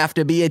handle. You have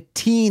to be a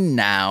teen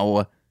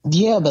now.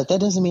 Yeah, but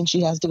that doesn't mean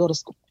she has to go to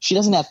school. She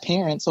doesn't have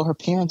parents, so her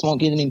parents won't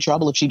get in any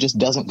trouble if she just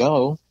doesn't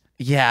go.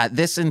 Yeah,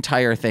 this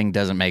entire thing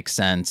doesn't make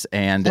sense.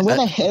 And where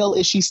the hell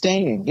is she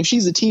staying? If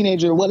she's a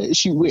teenager, what is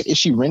she? Is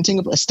she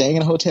staying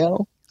in a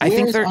hotel?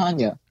 Where's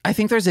Anya? I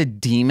think there's a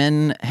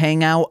demon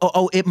hangout.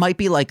 Oh, it might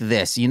be like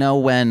this. You know,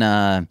 when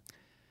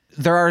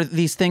there are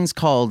these things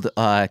called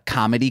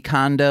comedy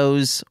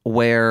condos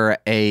where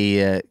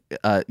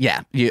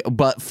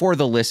but for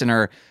the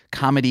listener,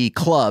 comedy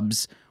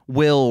clubs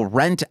will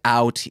rent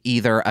out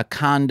either a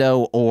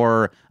condo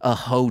or a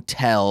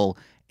hotel,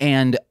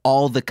 and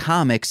all the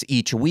comics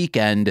each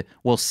weekend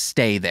will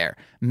stay there.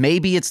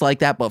 Maybe it's like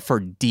that, but for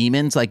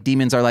demons, like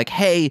demons are like,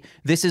 hey,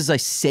 this is a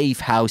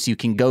safe house you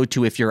can go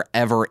to if you're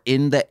ever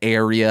in the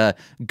area.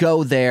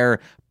 Go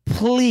there,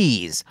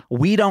 please.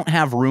 We don't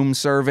have room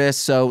service,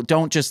 so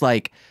don't just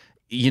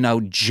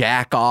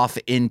jack off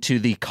into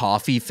the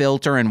coffee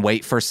filter and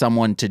wait for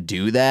someone to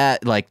do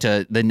that, like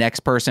to the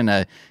next person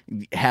to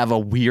have a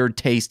weird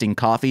tasting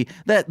coffee.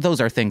 Those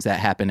are things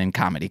that happen in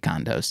comedy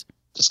condos.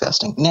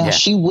 Disgusting. Now,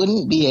 She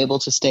wouldn't be able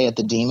to stay at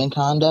the demon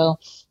condo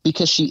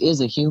because she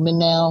is a human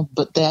now,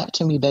 but that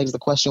to me begs the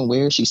question,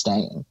 where is she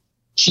staying?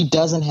 She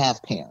doesn't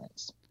have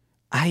parents.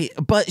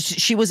 But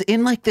she was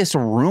in like this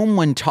room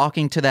when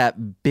talking to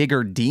that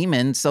bigger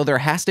demon, so there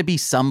has to be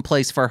some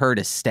place for her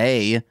to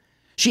stay.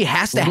 She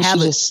has to have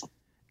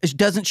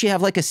doesn't she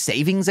have like a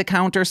savings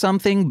account or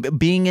something?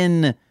 Being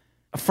in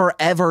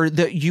forever,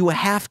 that you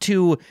have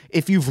to,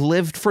 if you've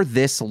lived for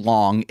this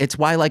long, it's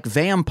why like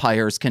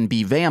vampires can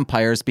be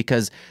vampires,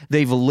 because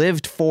they've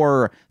lived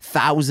for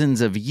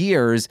thousands of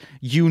years.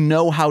 You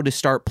know how to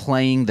start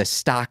playing the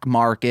stock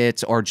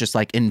markets or just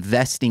like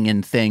investing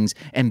in things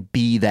and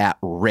be that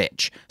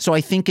rich. So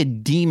I think a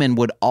demon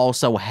would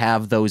also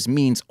have those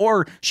means,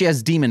 or she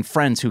has demon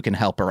friends who can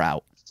help her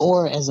out.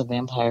 Or as a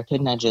vampire,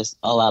 couldn't I just,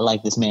 I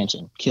like this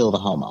mansion, kill the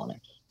homeowner.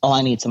 Oh,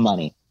 I need some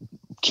money.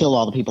 Kill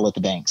all the people at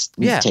the banks.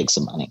 Take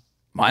some money.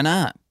 Why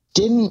not?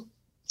 Didn't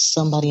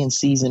somebody in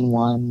season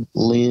 1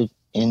 live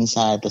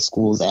inside the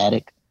school's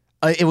attic?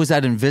 It was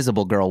that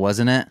invisible girl,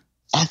 wasn't it?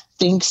 I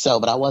think so,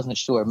 but I wasn't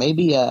sure.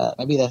 Maybe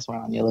that's where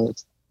Anya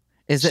lives.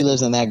 She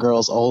lives in that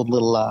girl's old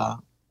little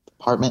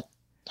apartment,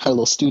 her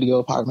little studio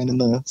apartment in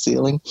the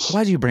ceiling.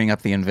 Why'd you bring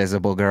up the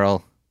invisible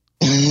girl?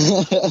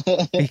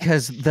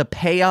 Because the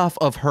payoff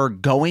of her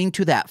going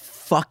to that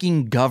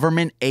fucking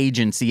government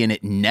agency and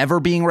it never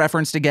being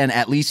referenced again,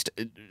 at least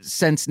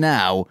since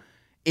now,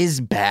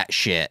 is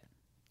batshit.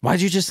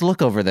 Why'd you just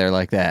look over there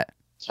like that?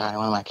 Sorry,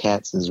 one of my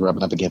cats is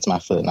rubbing up against my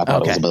foot and I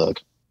thought it was a bug.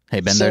 Hey,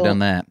 been there, done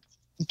that.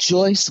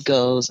 Joyce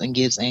goes and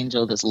gives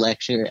Angel this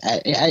lecture.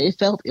 It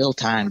felt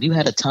ill-timed. You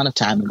had a ton of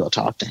time to go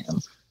talk to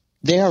him.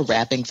 They are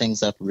wrapping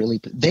things up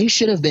really. They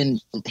should have been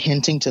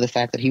hinting to the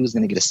fact that he was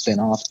going to get a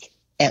spinoff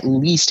at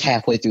least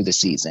halfway through the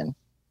season.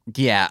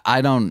 Yeah,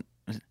 I don't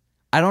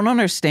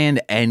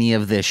understand any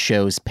of this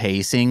show's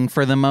pacing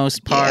for the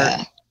most part.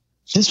 Yeah.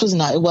 This was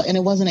not, and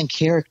it wasn't in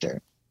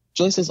character.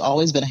 Joyce has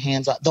always been a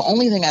hands-on. The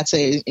only thing I'd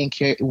say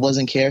was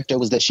in character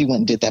was that she went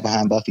and did that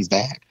behind Buffy's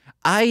back.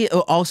 I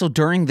also,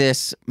 during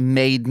this,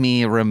 made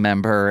me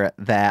remember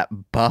that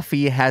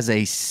Buffy has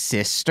a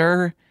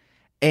sister,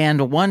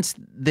 and once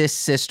this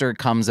sister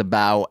comes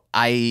about,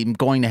 I'm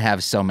going to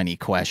have so many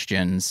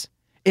questions.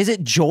 Is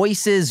it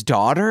Joyce's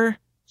daughter?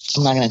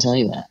 I'm not going to tell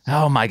you that.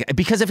 Oh, my God.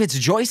 Because if it's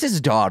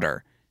Joyce's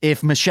daughter,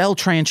 if Michelle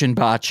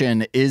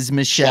Tranchenbotchen is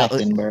Michelle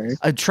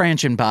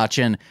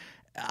Tranchenbotchen,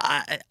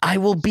 I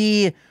will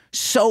be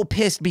so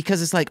pissed,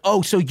 because it's like,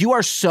 oh, so you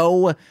are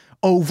so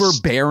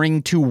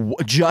overbearing to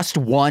just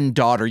one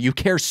daughter. You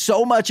care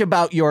so much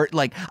about your,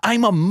 like,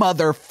 I'm a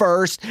mother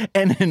first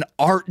and an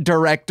art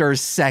director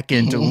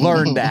second.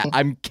 Learn that.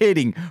 I'm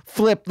kidding.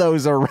 Flip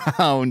those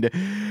around.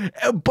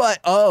 But,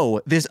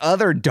 this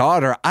other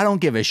daughter, I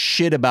don't give a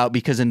shit about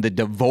because in the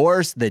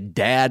divorce, the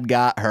dad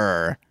got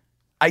her.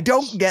 I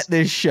don't get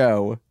this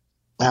show.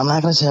 I'm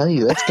not going to tell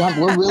you.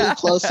 We're really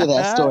close to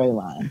that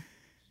storyline.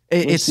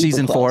 It's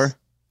season close. 4.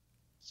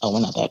 Oh,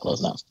 we're not that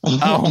close now.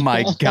 Oh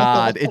my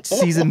God. It's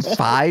season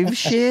 5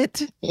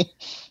 shit?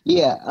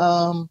 Yeah.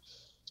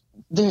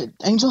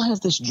 Angel has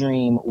this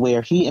dream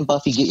where he and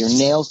Buffy get your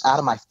nails out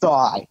of my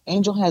thigh.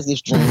 Angel has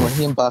this dream where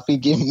he and Buffy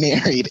get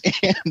married.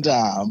 And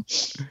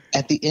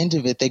at the end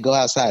of it, they go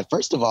outside.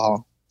 First of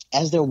all,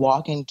 as they're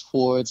walking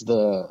towards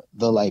the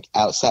like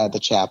outside the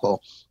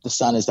chapel, the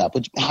sun is up.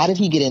 How did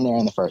he get in there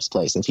in the first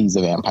place if he's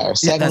a vampire?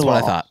 Yeah, that's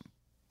what I thought.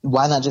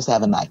 Why not just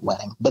have a night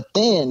wedding? But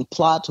then,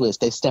 plot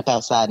twist, they step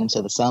outside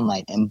into the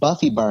sunlight and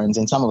Buffy burns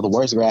in some of the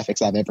worst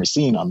graphics I've ever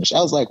seen on the show.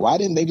 I was like, why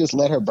didn't they just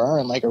let her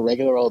burn like a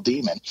regular old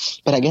demon?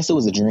 But I guess it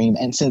was a dream.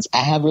 And since I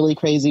have really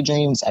crazy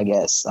dreams, I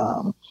guess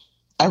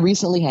I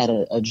recently had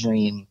a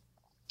dream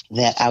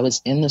that I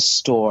was in the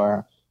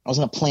store. I was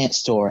in a plant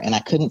store and I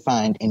couldn't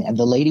find any. And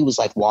the lady was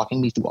like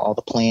walking me through all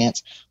the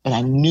plants, but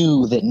I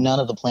knew that none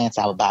of the plants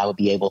I would buy would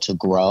be able to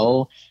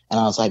grow. And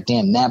I was like,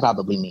 damn, that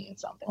probably means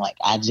something. Like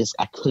I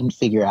couldn't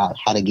figure out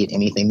how to get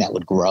anything that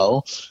would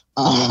grow.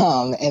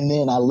 And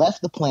then I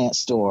left the plant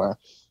store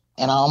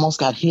and I almost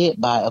got hit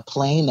by a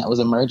plane that was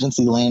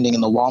emergency landing in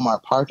the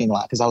Walmart parking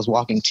lot because I was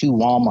walking to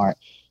Walmart.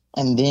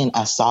 And then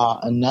I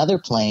saw another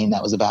plane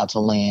that was about to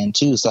land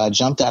too. So I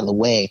jumped out of the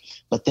way,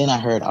 but then I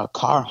heard a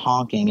car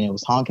honking and it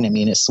was honking at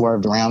me and it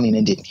swerved around me and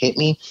it didn't hit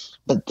me.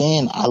 But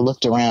then I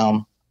looked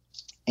around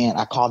and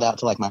I called out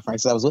to like my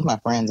friends. I was with my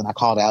friends and I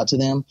called out to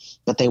them,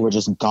 but they were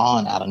just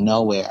gone out of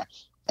nowhere.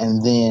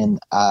 And then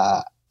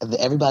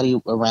everybody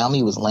around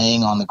me was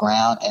laying on the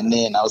ground. And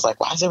then I was like,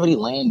 why is everybody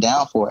laying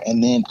down for?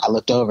 And then I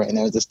looked over and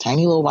there was this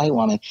tiny little white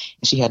woman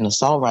and she had an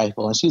assault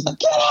rifle and she was like,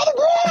 get out of the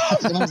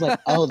ground. And I was like,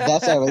 oh,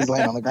 that's why everybody's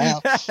laying on the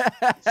ground.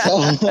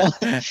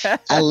 So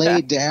I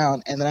laid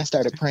down and then I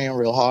started praying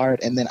real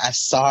hard. And then I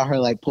saw her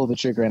like pull the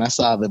trigger and I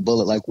saw the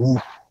bullet like, woo.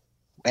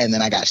 And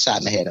then I got shot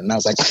in the head and I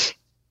was like,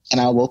 and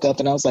I woke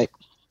up and I was like,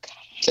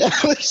 I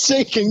was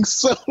shaking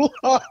so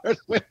hard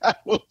when I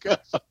woke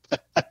up.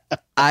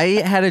 I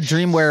had a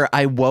dream where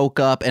I woke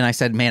up and I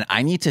said, man,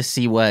 I need to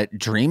see what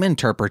dream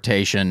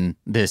interpretation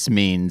this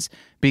means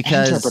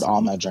because I interpret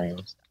all my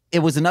dreams. It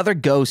was another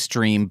ghost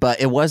dream,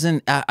 but it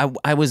wasn't.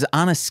 I was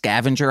on a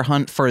scavenger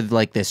hunt for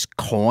like this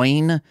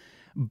coin,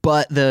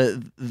 but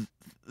the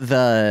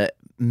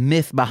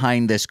myth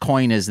behind this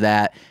coin is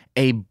that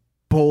a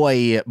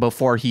boy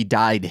before he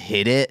died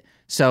hid it.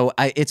 So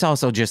it's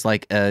also just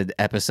like an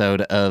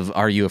episode of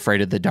Are You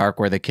Afraid of the Dark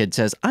where the kid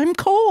says, I'm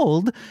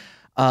cold.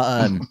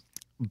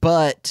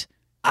 But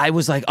I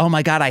was like, oh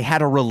my God, I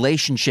had a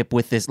relationship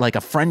with this, like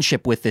a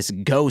friendship with this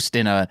ghost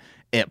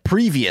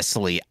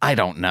previously. I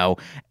don't know.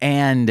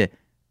 And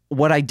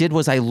what I did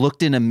was I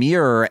looked in a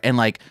mirror and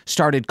like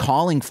started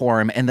calling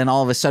for him. And then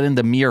all of a sudden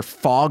the mirror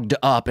fogged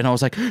up and I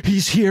was like,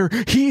 he's here.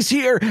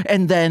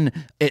 And then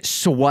it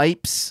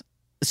swipes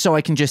so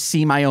I can just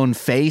see my own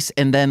face.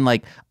 And then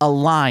like a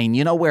line,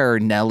 you know, where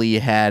Nellie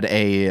had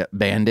a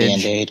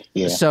bandage. Band-Aid,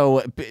 yeah.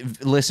 So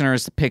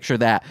listeners, picture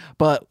that.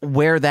 But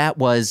where that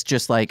was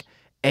just like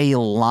a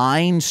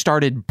line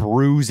started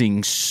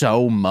bruising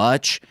so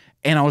much.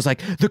 And I was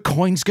like, the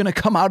coin's going to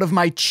come out of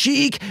my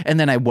cheek. And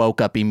then I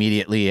woke up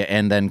immediately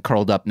and then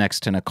curled up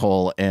next to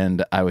Nicole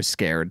and I was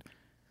scared.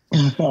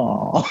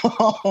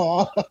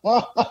 Oh.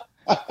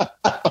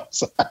 I'm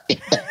sorry.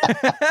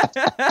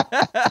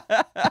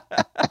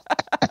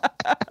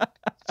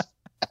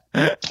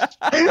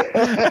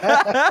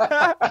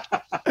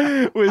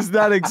 Was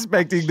not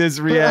expecting this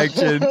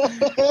reaction.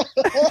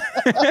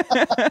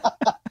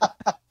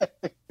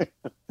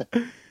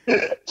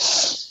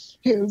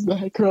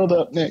 I curled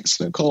up next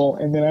to Nicole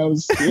and then I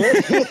was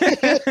scared.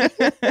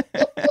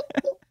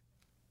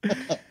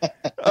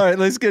 All right,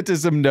 let's get to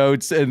some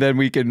notes and then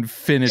we can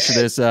finish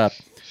this up.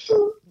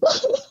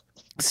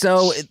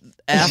 So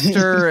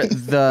after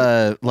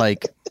the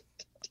like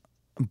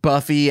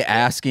Buffy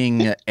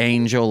asking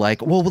Angel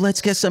like, well,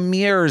 let's get some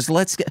mirrors,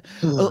 let's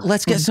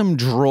get some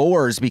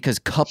drawers because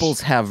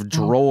couples have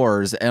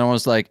drawers, and I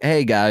was like,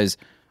 hey guys,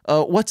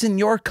 what's in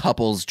your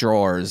couples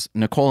drawers?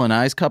 Nicole and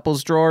I's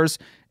couples drawers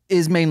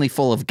is mainly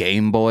full of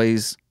Game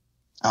Boys.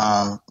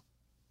 Mine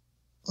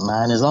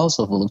is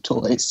also full of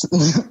toys.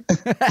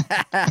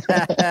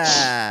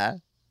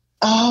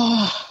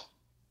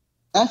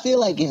 I feel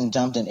like getting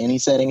dumped in any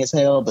setting is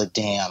hell, but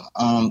damn.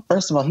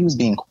 First of all, he was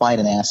being quite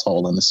an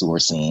asshole in the sewer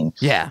scene.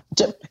 Yeah.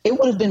 It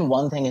would have been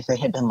one thing if they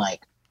had been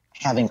like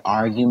having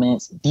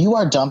arguments. You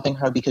are dumping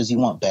her because you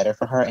want better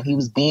for her, and he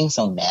was being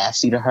so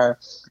nasty to her.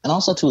 And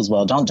also, too, as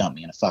well, don't dump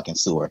me in a fucking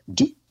sewer.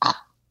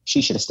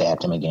 She should have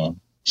stabbed him again.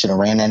 Should have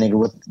ran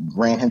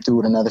him through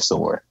with another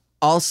sword.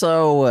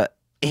 Also,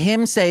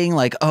 him saying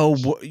like,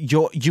 oh,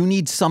 you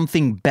need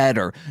something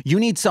better. You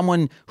need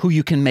someone who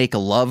you can make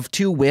love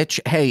to, which,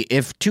 hey,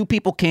 if two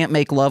people can't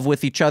make love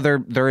with each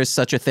other, there is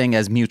such a thing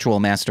as mutual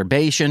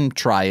masturbation.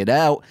 Try it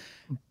out.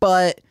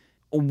 But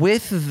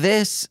with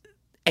this,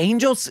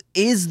 Angels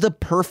is the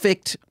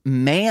perfect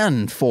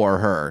man for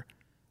her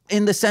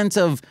in the sense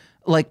of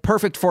like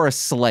perfect for a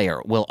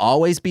Slayer, will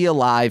always be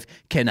alive,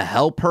 can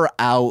help her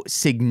out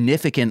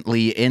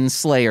significantly in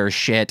Slayer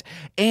shit,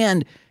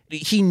 and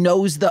he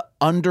knows the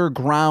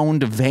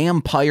underground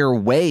vampire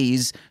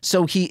ways,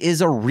 so he is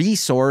a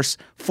resource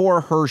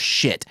for her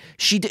shit.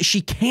 She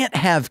can't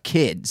have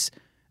kids.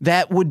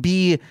 That would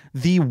be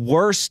the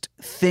worst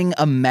thing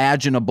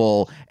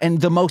imaginable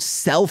and the most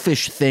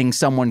selfish thing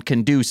someone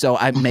can do. So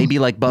maybe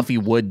like Buffy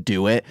would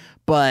do it,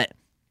 but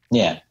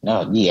yeah,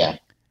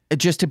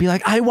 just to be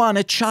like, I want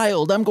a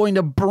child. I'm going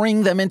to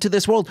bring them into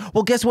this world.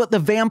 Well, guess what? The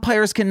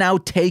vampires can now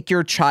take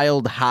your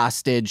child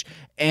hostage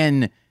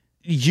and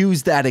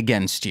use that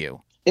against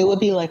you. It would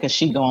be like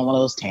she go on one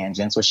of those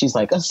tangents where she's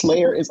like, a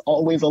Slayer is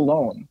always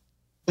alone.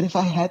 But if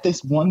I had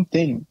this one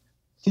thing,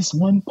 this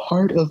one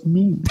part of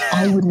me,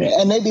 I would.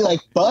 And they'd be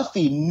like,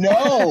 Buffy,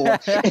 no.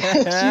 She'd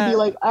be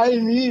like, I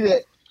need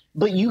it.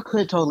 But you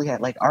could totally have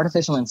like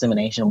artificial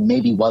insemination.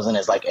 Maybe wasn't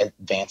as like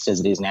advanced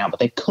as it is now, but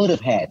they could have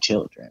had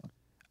children.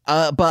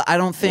 But I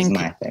don't think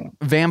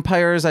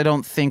vampires, I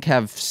don't think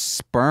have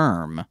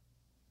sperm.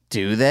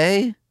 Do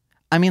they?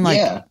 I mean, like,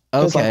 yeah.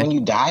 Okay. Like when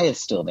you die, it's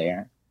still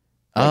there.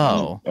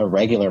 Like a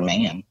regular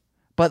man.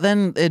 But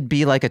then it'd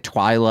be like a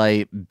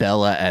Twilight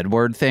Bella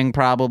Edward thing,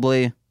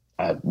 probably.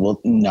 Well,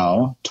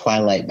 no.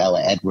 Twilight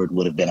Bella Edward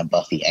would have been a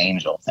Buffy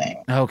Angel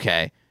thing.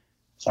 Okay.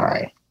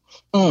 Sorry.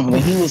 When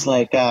he was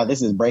like,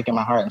 this is breaking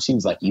my heart, and she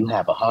was like, you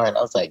have a heart.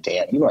 I was like,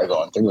 damn, you are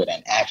going through it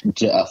and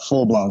actually a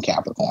full-blown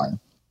Capricorn.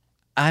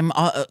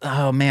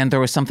 Oh man, there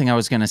was something I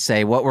was going to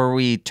say. What were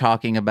we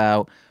talking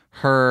about?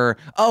 Her.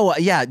 Oh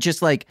yeah,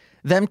 just like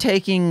them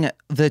taking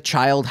the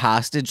child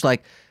hostage.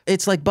 Like,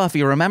 it's like,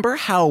 Buffy, remember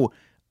how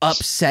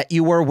upset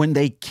you were when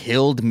they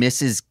killed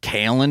Mrs.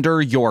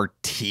 Calendar, your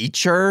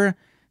teacher?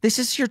 This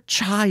is your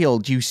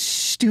child, you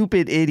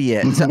stupid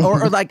idiot.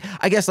 or like,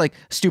 I guess like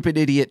stupid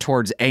idiot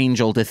towards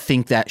Angel to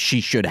think that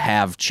she should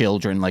have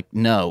children. Like,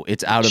 no,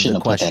 it's out of the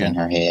question. Put that in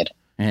her head.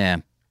 Yeah.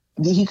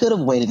 He could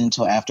have waited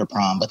until after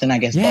prom, but then I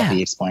guess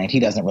Buffy explained he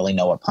doesn't really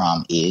know what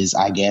prom is,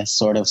 I guess,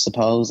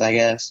 I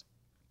guess.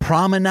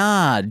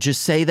 Promenade.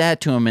 Just say that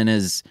to him in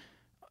his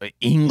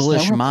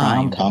English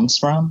mind. Prom comes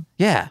from?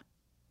 Yeah.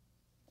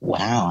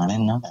 Wow, I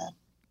didn't know that.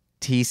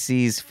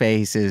 TC's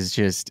face is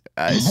just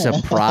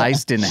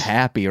surprised and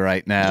happy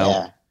right now.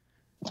 Yeah.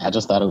 I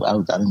just thought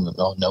I didn't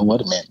know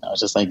what it meant. I was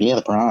just like, yeah,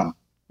 the prom.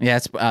 Yeah,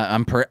 it's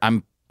I'm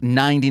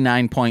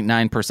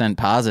 99.9%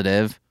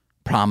 positive.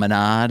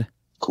 Promenade.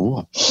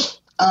 Cool.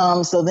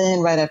 So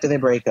then right after they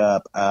break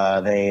up,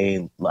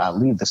 they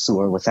leave the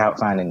sewer without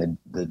finding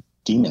the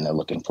demon they're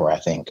looking for, I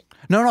think.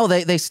 No,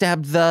 they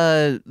stabbed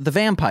the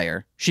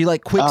vampire. She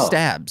like quick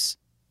stabs.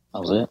 That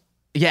was it?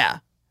 Yeah.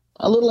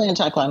 A little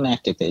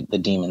anticlimactic, the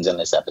demons in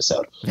this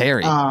episode.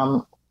 Very.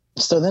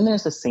 So then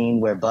there's a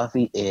scene where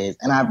Buffy is,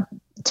 and I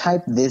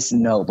typed this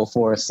note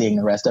before seeing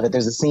the rest of it.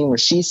 There's a scene where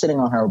she's sitting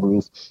on her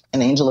roof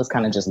and Angel is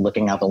kind of just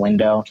looking out the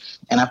window.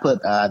 And I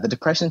put the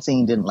depression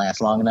scene didn't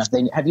last long enough.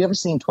 Have you ever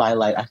seen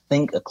Twilight? I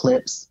think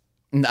Eclipse.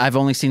 I've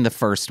only seen the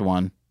first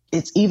one.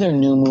 It's either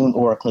New Moon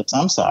or Eclipse.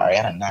 I'm sorry.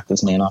 I didn't knock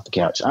this man off the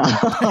couch.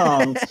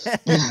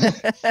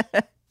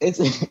 It's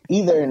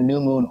either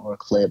New Moon or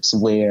Eclipse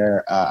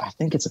where I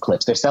think it's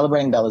Eclipse. They're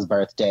celebrating Bella's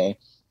birthday.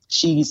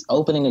 She's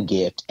opening a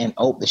gift and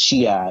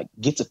she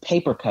gets a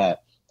paper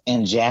cut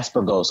and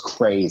Jasper goes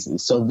crazy.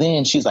 So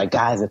then she's like,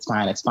 guys, it's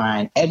fine. It's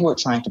fine. Edward,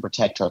 trying to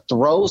protect her,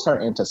 throws her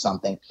into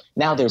something.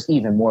 Now there's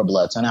even more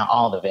blood. So now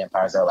all the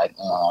vampires are like,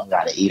 oh, I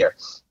gotta eat her.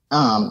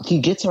 He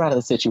gets her out of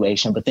the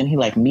situation, but then he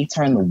like meets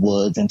her in the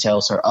woods and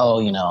tells her, oh,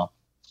 you know,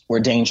 we're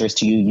dangerous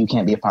to you. You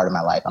can't be a part of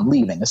my life. I'm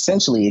leaving.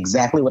 Essentially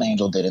exactly what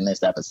Angel did in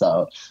this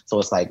episode. So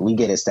it's like, we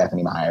get it,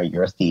 Stephanie Meyer,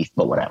 you're a thief,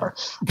 but whatever.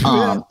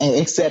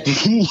 Except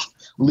he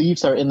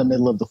leaves her in the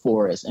middle of the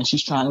forest and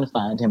she's trying to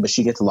find him, but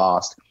she gets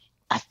lost.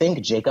 I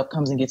think Jacob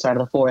comes and gets her out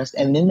of the forest.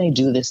 And then they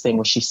do this thing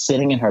where she's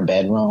sitting in her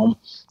bedroom.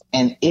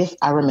 And if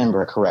I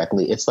remember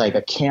correctly, it's like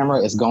a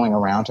camera is going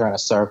around her in a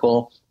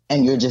circle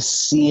and you're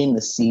just seeing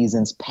the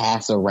seasons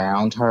pass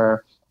around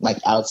her, like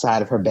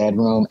outside of her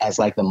bedroom as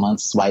like the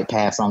months swipe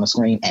past on the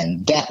screen.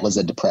 And that was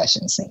a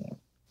depression scene.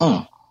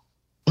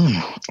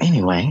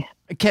 Anyway.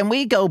 Can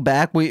we go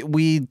back?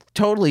 We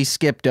totally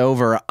skipped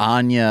over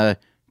Anya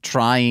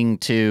trying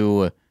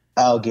to...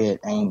 I'll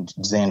get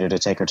Xander to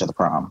take her to the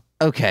prom.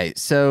 Okay,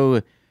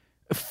 so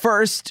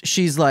first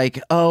she's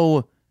like,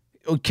 oh,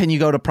 can you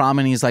go to prom?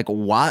 And he's like,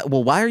 why?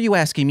 Well, why are you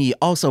asking me?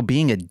 Also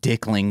being a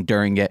dickling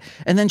during it.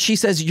 And then she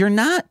says, you're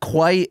not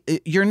quite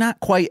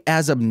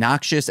as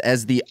obnoxious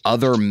as the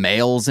other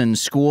males in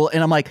school.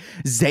 And I'm like,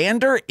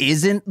 Xander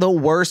isn't the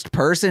worst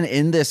person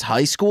in this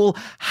high school.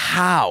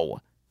 How?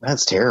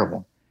 That's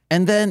terrible.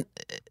 And then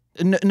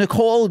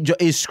Nicole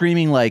is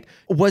screaming like,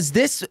 was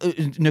this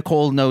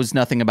Nicole knows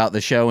nothing about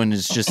the show and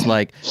is just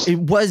like,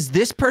 was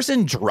this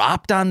person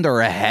dropped on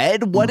their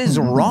head? What is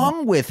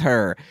wrong with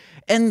her?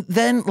 And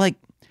then like,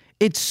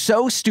 it's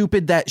so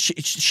stupid that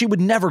she would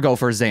never go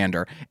for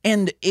Xander.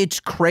 And it's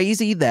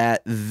crazy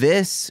that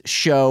this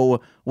show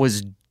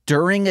was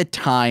during a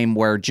time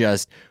where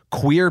just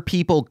queer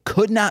people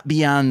could not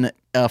be on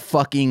a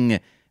fucking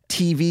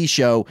TV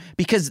show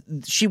because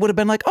she would have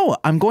been like, oh,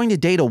 I'm going to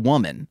date a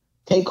woman.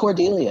 Take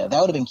Cordelia. That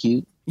would have been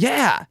cute.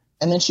 Yeah.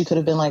 And then she could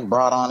have been like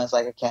brought on as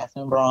like a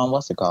Catherine Braun.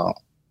 What's it called?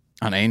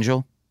 An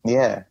Angel?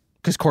 Yeah.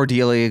 Because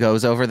Cordelia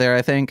goes over there,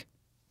 I think.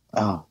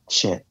 Oh,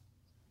 shit.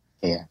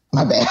 Yeah.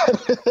 My bad.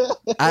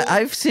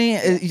 I've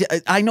seen,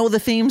 I know the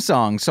theme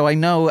song, so I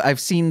know I've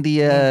seen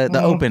the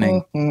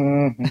opening.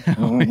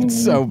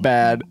 It's so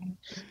bad.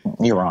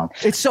 You're wrong.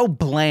 It's so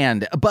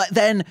bland. But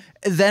then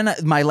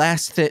my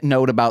last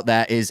note about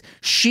that is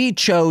she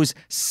chose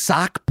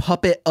Sock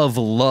Puppet of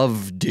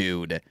Love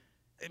Dude.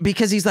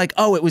 Because he's like,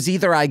 oh, it was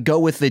either I go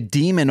with the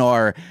demon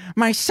or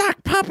my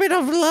sock puppet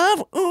of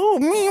love. Ooh,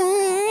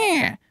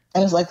 me. And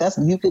it's like,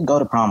 you could go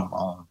to prom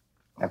alone.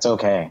 That's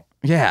okay.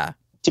 Yeah.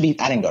 I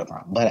didn't go to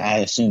prom, but I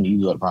assumed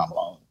you go to prom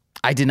alone.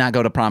 I did not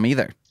go to prom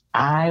either.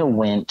 I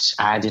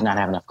did not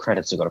have enough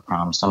credits to go to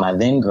prom. So my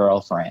then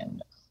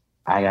girlfriend,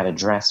 I got a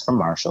dress from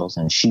Marshall's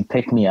and she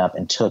picked me up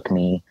and took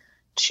me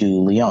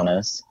to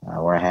Leona's,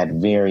 where I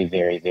had very,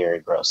 very, very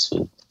gross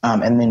food.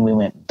 And then we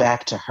went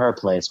back to her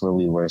place where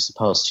we were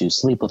supposed to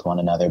sleep with one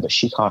another, but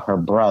she caught her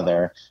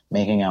brother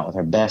making out with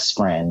her best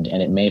friend,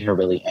 and it made her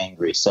really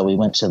angry. So we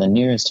went to the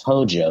nearest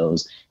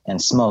Hojo's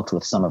and smoked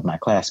with some of my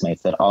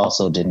classmates that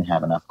also didn't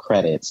have enough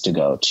credits to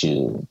go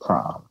to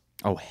prom.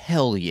 Oh,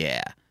 hell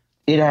yeah.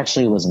 It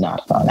actually was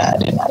not fun. I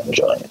did not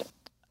enjoy it.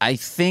 I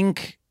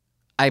think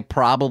I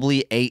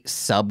probably ate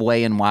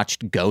Subway and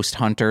watched Ghost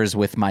Hunters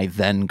with my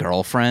then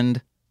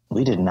girlfriend.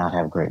 We did not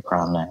have great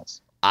prom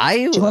nights. Do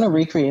you want to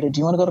recreate it? Do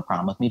you want to go to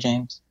prom with me,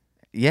 James?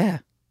 Yeah.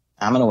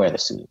 I'm going to wear the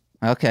suit.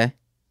 Okay.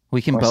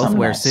 We can both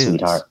wear suits.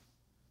 Sweetheart.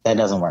 That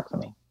doesn't work for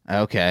me.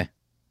 Okay.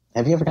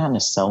 Have you ever gotten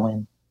a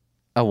sew-in?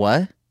 A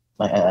what?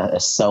 Like a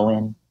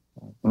sew-in?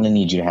 I'm going to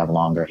need you to have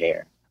longer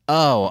hair.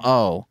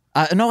 Oh.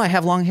 No, I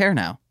have long hair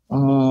now.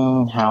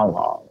 How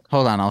long?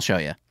 Hold on, I'll show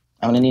you.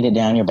 I'm going to need it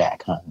down your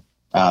back, hon.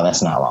 Oh,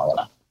 that's not long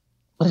enough.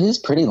 But it is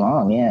pretty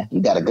long, yeah. You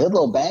got a good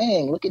little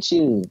bang. Look at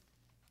you.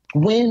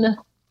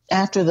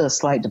 After the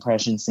slight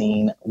depression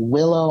scene,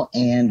 Willow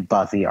and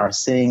Buffy are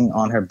sitting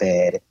on her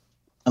bed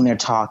and they're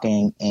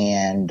talking,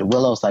 and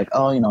Willow's like,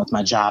 oh, it's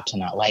my job to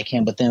not like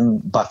him. But then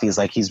Buffy's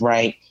like, he's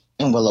right.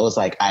 And Willow's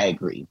like, I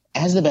agree.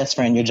 As the best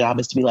friend, your job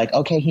is to be like,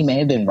 okay, he may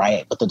have been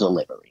right, but the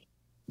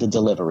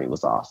delivery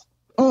was off.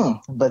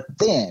 But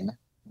then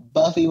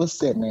Buffy was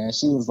sitting there and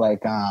she was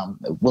like,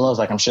 Willow's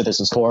like, I'm sure this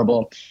is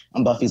horrible.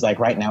 And Buffy's like,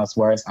 right now it's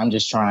worse. I'm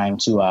just trying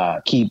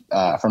to keep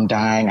from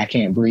dying. I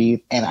can't breathe.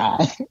 And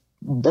I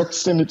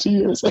burst into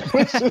tears and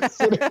was just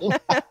sitting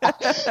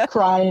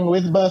crying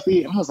with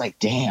Buffy. And I was like,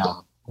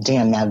 damn,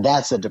 now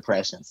that's a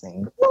depression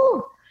scene.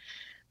 Woo.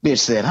 Bitch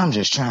said, I'm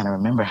just trying to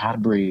remember how to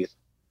breathe.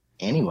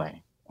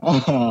 Anyway.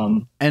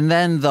 And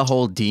then the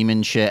whole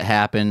demon shit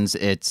happens.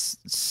 It's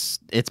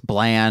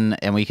bland,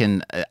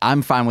 and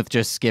I'm fine with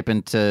just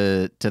skipping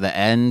to the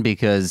end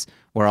because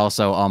we're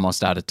also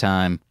almost out of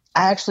time.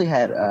 I actually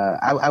had,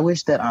 I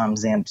wish that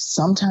Xander,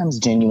 sometimes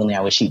genuinely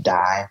I wish he'd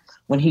die.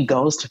 When he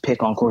goes to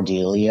pick on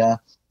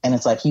Cordelia, and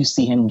it's like you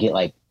see him get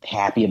like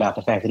happy about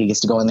the fact that he gets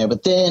to go in there,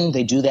 but then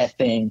they do that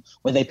thing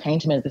where they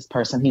paint him as this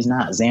person he's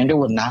not. Xander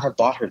would not have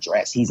bought her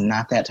dress. He's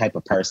not that type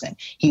of person.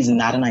 He's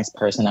not a nice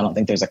person. I don't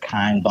think there's a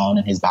kind bone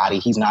in his body.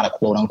 He's not a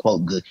quote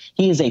unquote good.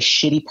 He is a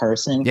shitty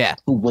person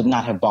who would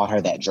not have bought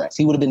her that dress.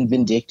 He would have been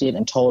vindictive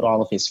and told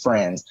all of his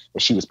friends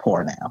that she was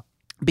poor now.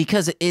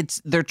 Because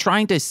they're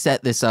trying to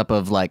set this up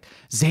of like,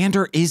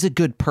 Xander is a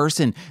good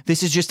person.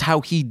 This is just how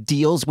he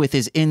deals with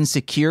his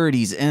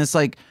insecurities. And it's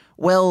like,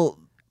 well,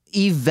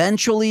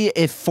 eventually,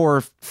 if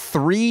for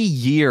 3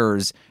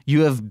 years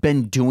you have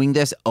been doing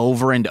this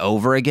over and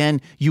over again,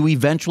 you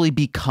eventually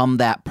become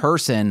that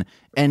person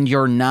and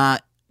you're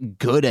not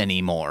good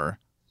anymore.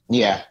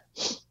 Yeah.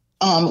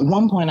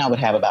 One point I would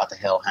have about the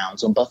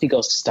Hellhounds, when Buffy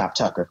goes to stop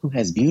Tucker, who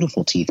has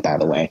beautiful teeth, by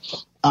the way,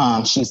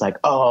 she's like,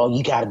 oh,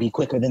 you got to be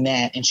quicker than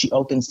that. And she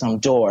opens some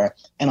door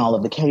and all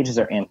of the cages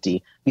are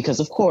empty because,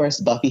 of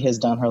course, Buffy has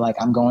done her like,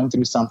 I'm going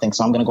through something,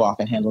 so I'm going to go off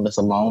and handle this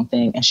alone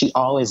thing. And she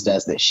always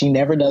does this. She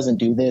never doesn't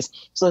do this.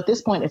 So at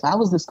this point, if I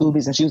was the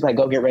Scoobies and she was like,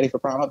 go get ready for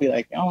prom, I'd be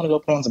like, I want to go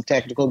put on some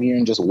tactical gear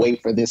and just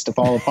wait for this to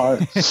fall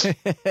apart.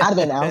 I'd have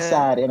been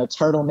outside in a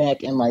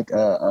turtleneck and like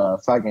a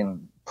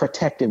fucking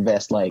protective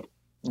vest, like,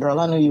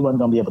 girl, I knew you weren't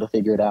going to be able to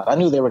figure it out. I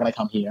knew they were going to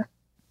come here.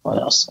 What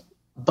else?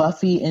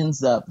 Buffy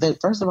ends up,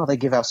 first of all, they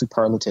give out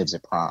superlatives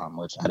at prom,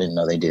 which I didn't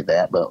know they did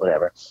that, but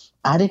whatever.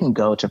 I didn't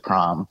go to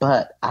prom,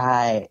 but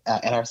at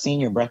our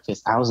senior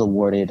breakfast, I was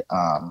awarded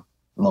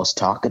most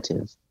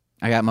talkative.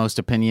 I got most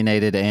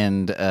opinionated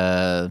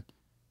and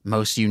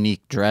most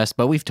unique dress,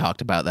 but we've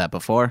talked about that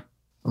before.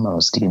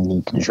 Most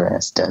unique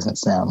dress doesn't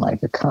sound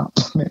like a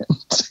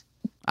compliment.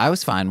 I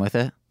was fine with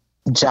it.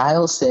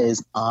 Giles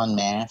says en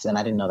masse, and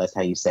I didn't know that's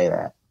how you say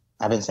that.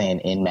 I've been saying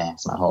en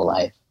masse my whole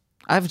life.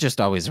 I've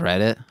just always read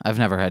it. I've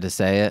never had to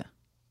say it.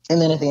 And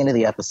then at the end of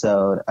the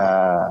episode,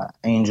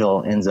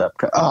 Angel ends up,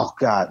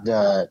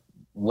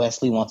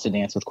 Wesley wants to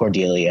dance with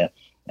Cordelia,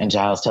 and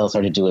Giles tells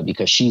her to do it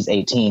because she's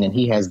 18 and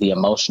he has the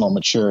emotional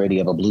maturity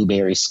of a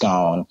blueberry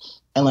scone.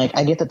 And like,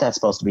 I get that that's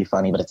supposed to be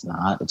funny, but it's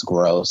not. It's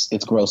gross.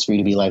 It's gross for you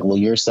to be like, well,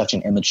 you're such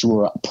an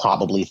immature,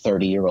 probably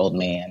 30-year-old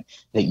man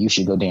that you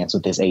should go dance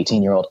with this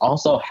 18-year-old.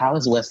 Also, how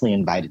is Wesley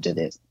invited to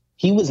this?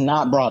 He was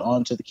not brought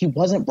on he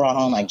wasn't brought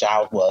on like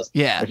Giles was.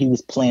 Yeah. Where he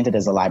was planted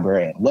as a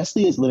librarian.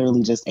 Wesley is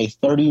literally just a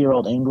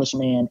 30-year-old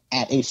Englishman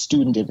at a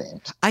student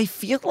event. I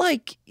feel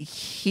like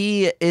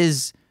he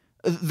is,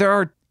 there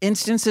are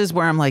instances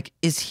where I'm like,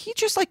 is he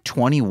just like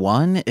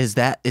 21? Is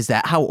that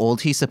how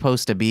old he's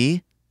supposed to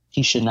be?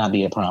 He should not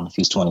be at prom if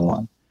he's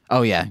 21.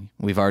 Oh yeah,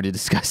 we've already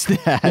discussed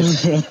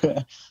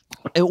that.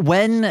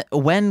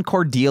 When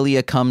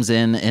Cordelia comes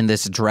in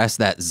this dress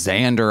that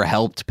Xander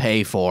helped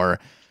pay for,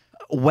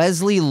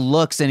 Wesley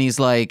looks and he's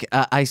like,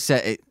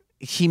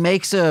 he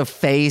makes a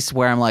face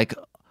where I'm like,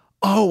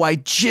 oh, I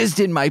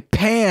jizzed in my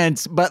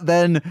pants. But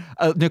then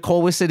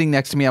Nicole was sitting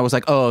next to me. I was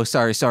like, oh,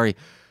 sorry.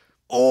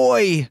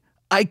 Oi,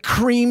 I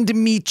creamed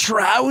me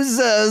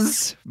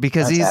trousers.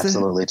 Because That's he's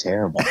absolutely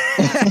terrible.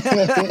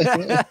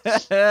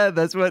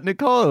 That's what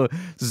Nicole's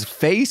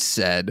face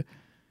said.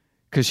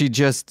 Because she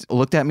just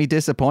looked at me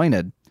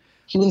disappointed.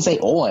 He wouldn't say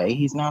oi.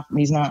 He's not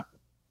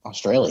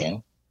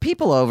Australian.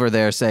 People over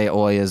there say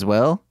oi as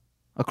well.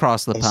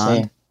 Across the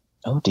pond. Say,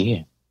 oh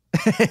dear.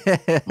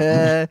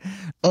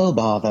 Oh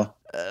bother.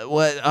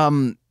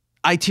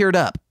 I teared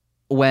up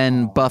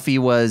when Buffy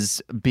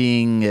was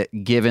being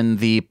given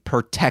the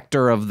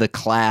Protector of the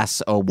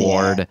Class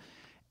award. Yeah.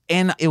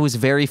 And it was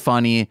very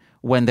funny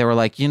when they were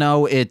like,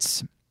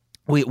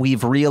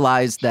 we've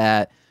realized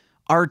that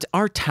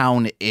our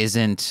town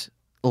isn't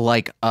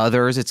like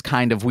others. It's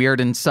kind of weird.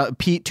 And so,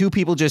 two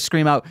people just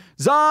scream out,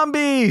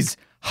 zombies,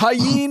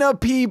 hyena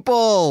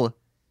people.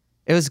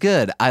 It was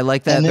good. I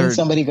like that. And then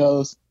somebody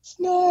goes,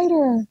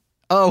 Snyder.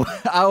 Oh,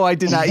 I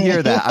did not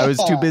hear that. I was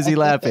too busy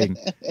laughing.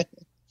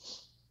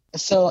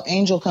 So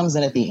Angel comes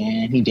in at the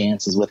end. He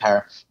dances with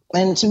her.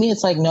 And to me,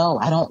 it's like, no,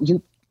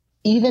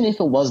 even if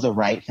it was the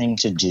right thing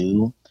to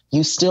do,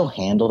 you still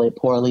handled it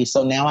poorly.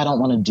 So now I don't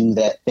want to do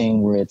that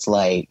thing where it's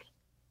like,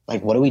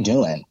 what are we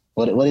doing?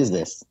 What is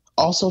this?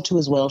 Also, too,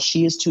 as well,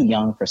 she is too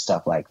young for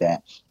stuff like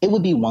that. It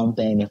would be one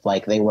thing if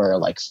they were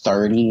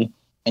 30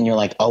 and you're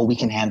like, oh, we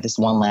can have this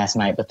one last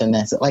night, but then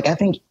that's it. I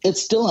think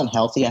it's still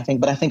unhealthy,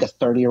 but I think a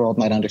 30-year-old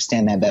might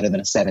understand that better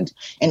than a 17.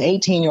 An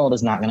 18-year-old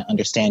is not going to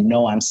understand,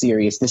 no, I'm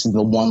serious. This is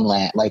the one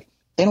last,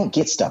 they don't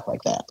get stuff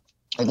like that.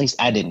 At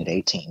least I didn't at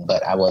 18,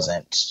 but I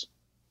wasn't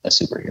a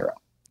superhero.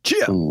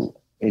 Yeah. Who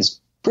is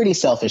pretty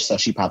selfish, so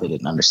she probably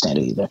didn't understand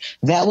it either.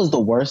 That was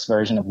the worst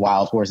version of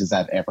Wild Horses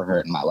I've ever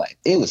heard in my life.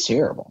 It was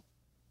terrible.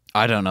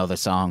 I don't know the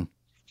song.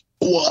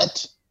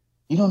 What?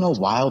 You don't know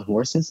Wild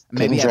Horses?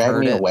 Maybe Couldn't Drag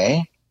Me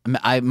Away?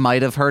 I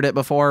might have heard it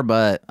before,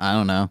 but I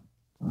don't know.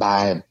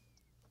 By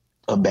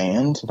a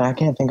band that I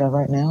can't think of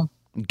right now?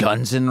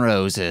 Guns N'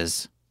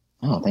 Roses.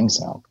 I don't think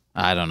so.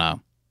 I don't know.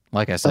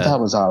 Like I said. But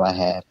that was all I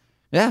had.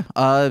 Yeah.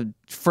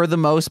 For the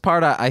most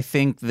part, I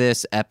think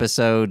this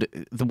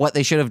episode, what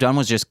they should have done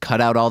was just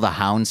cut out all the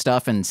Hound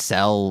stuff and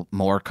sell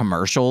more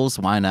commercials.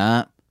 Why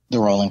not? The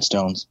Rolling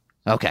Stones.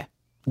 Okay.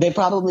 They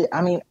probably,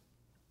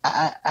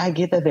 I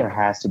get that there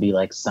has to be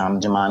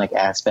some demonic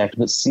aspect,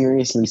 but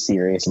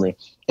seriously,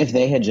 if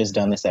they had just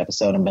done this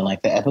episode and been the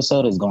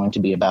episode is going to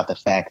be about the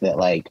fact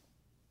that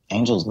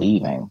Angel's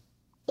leaving,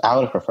 I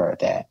would have preferred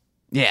that.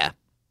 Yeah.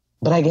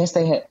 But I guess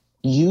they had,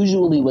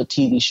 usually what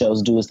TV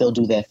shows do is they'll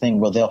do that thing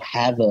where they'll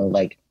have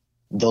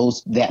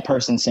that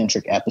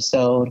person-centric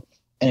episode,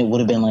 and it would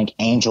have been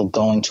Angel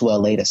going to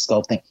LA to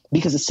scope things.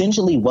 Because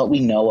essentially what we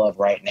know of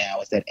right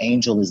now is that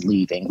Angel is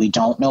leaving. We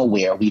don't know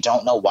where, we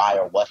don't know why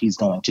or what he's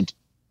going to do.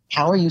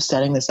 How are you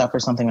setting this up for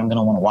something I'm going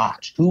to want to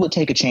watch? Who would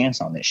take a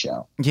chance on this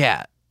show?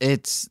 Yeah,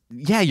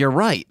 you're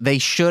right. They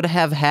should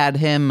have had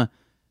him.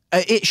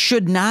 It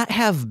should not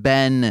have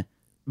been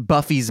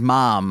Buffy's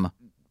mom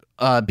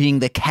being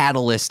the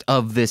catalyst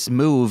of this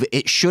move.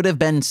 It should have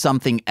been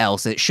something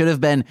else. It should have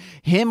been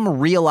him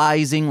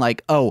realizing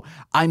oh,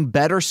 I'm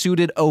better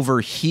suited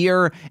over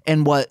here.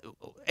 And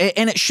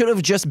it should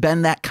have just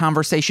been that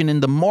conversation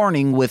in the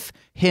morning with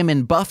him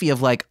and Buffy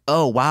of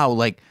oh,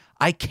 wow,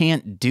 I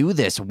can't do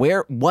this.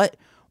 Where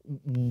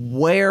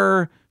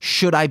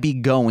should I be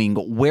going?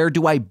 Where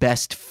do I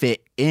best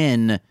fit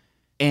in?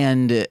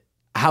 And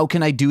how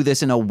can I do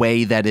this in a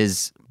way that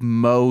is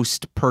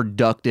most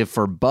productive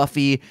for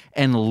Buffy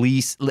and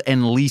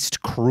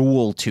least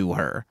cruel to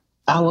her?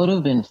 I would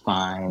have been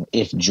fine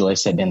if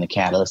Joyce had been the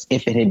catalyst,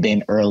 if it had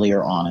been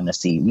earlier on in the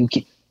season.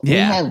 We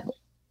have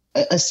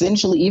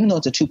essentially, even though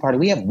it's a two-parter,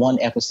 we have one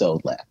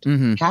episode left.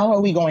 Mm-hmm. How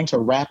are we going to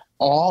wrap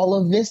all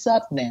of this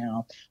up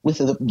now with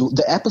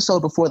the episode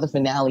before the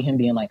finale, him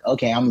being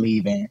okay, I'm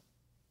leaving?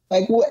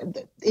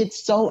 What?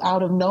 It's so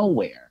out of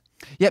nowhere.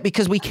 Yeah,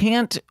 because we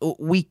can't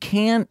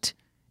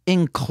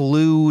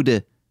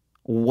include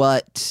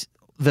what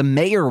the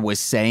mayor was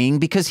saying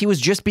because he was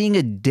just being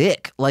a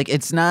dick. Like,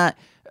 it's not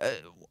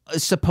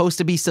supposed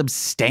to be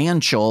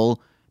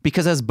substantial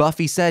because, as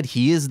Buffy said,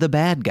 he is the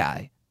bad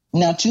guy.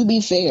 Now, to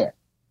be fair,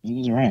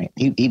 he's right.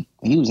 He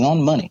was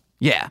on money.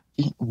 Yeah.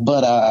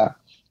 But,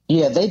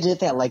 yeah, they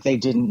did that like they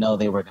didn't know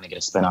they were going to get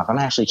a spinoff. I'm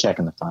actually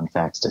checking the fun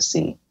facts to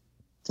see.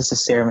 This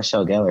is Sarah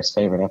Michelle Gellar's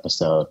favorite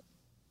episode.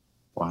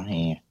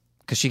 Why?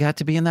 Because she got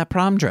to be in that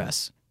prom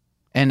dress.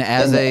 And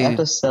in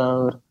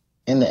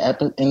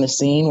the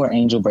scene where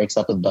Angel breaks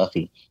up with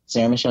Buffy,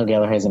 Sarah Michelle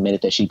Gellar has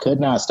admitted that she could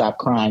not stop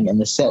crying and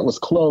the set was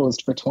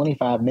closed for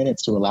 25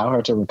 minutes to allow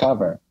her to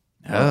recover.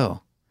 Oh.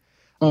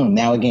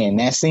 Now, again,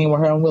 that scene where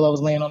her and Willow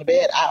was laying on the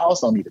bed, I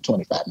also needed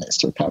 25 minutes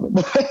to recover.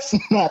 But that's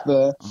not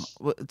the...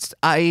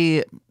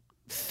 I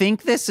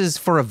think this is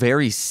for a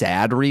very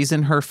sad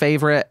reason her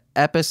favorite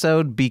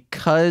episode,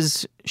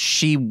 because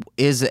she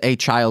is a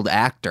child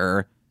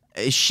actor.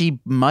 She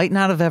might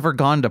not have ever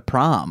gone to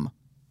prom.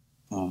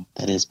 Oh,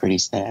 that is pretty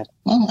sad.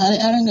 Well, I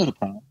didn't go to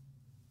prom.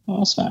 Well,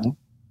 that's fine.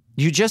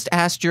 You just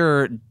asked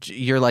your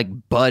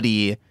like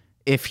buddy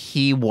if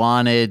he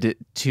wanted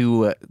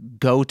to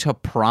go to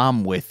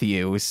prom with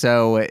you,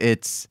 so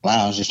it's...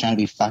 Wow, I was just trying to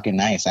be fucking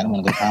nice. I don't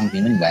want to go to prom with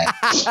you anyway.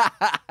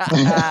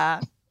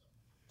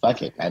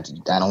 Fuck it. I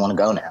don't want to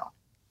go now.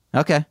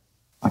 Okay.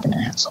 Fucking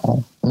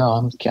asshole. No, I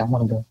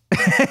want to go.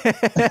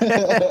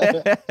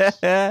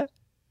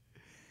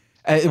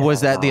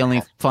 Was that the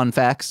only fun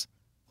facts?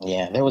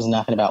 Yeah, there was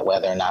nothing about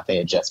whether or not they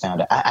had just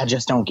found it. I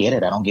just don't get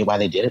it. I don't get why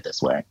they did it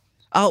this way.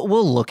 Oh,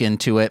 we'll look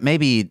into it.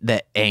 Maybe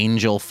the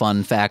Angel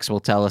fun facts will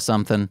tell us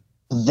something.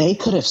 They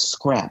could have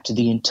scrapped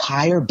the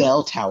entire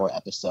Bell Tower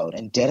episode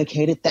and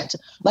dedicated that to...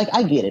 Like,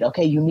 I get it.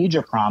 Okay, you need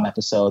your prom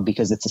episode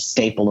because it's a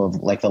staple of,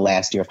 like, the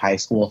last year of high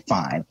school.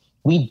 Fine.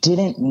 We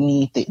didn't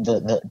need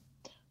the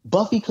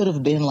Buffy could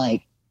have been,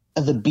 like,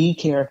 the B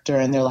character,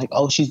 and they're like,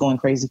 oh, she's going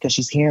crazy because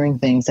she's hearing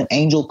things, and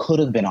Angel could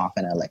have been off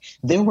in LA.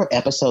 There were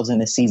episodes in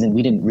this season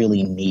we didn't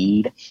really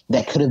need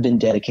that could have been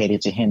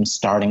dedicated to him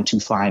starting to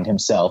find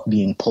himself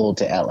being pulled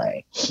to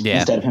LA. Yeah.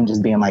 Instead of him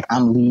just being like,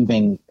 I'm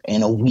leaving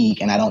in a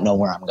week and I don't know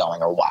where I'm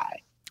going or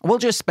why. We'll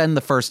just spend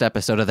the first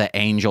episode of the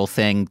Angel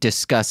thing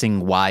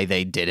discussing why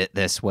they did it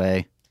this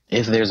way.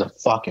 If there's a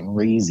fucking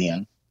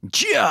reason.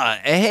 Yeah.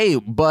 Hey,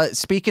 but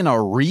speaking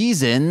of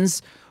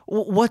reasons...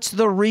 What's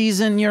the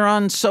reason you're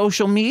on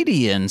social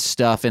media and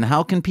stuff, and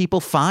how can people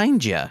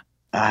find you?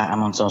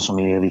 I'm on social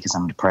media because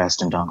I'm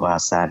depressed and don't go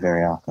outside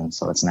very often,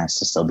 so it's nice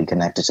to still be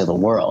connected to the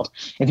world.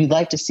 If you'd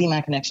like to see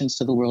my connections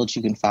to the world,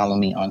 you can follow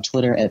me on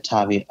Twitter at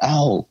Tavia.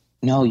 Oh,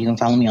 no, you can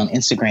follow me on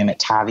Instagram at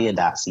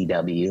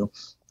Tavia.cw,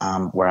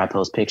 where I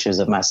post pictures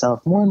of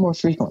myself more and more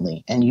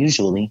frequently and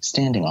usually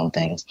standing on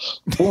things.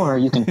 Or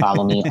you can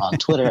follow me on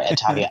Twitter at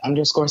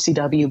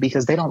Tavia_CW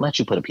because they don't let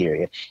you put a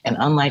period. And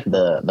unlike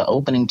the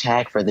opening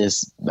tag for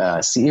this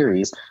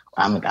series,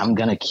 I'm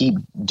going to keep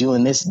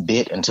doing this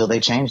bit until they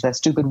change that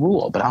stupid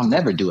rule. But I'll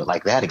never do it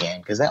like that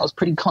again because that was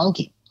pretty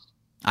clunky.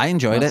 I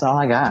enjoyed it. That's all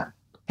I got.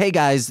 Hey,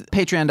 guys,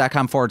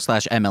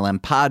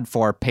 patreon.com/MLM pod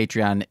for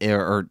Patreon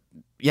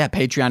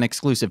Patreon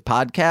exclusive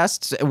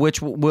podcasts,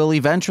 which will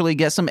eventually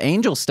get some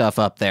Angel stuff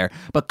up there.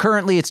 But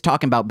currently it's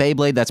talking about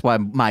Beyblade. That's why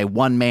my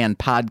one-man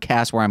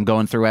podcast where I'm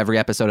going through every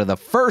episode of the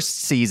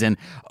first season,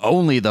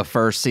 only the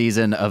first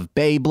season of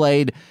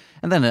Beyblade.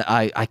 And then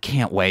I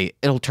can't wait.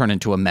 It'll turn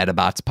into a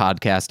Metabots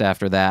podcast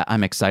after that.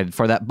 I'm excited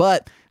for that.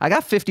 But I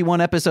got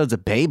 51 episodes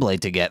of Beyblade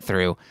to get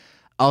through.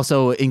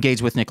 Also,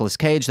 Engage with Nicolas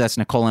Cage. That's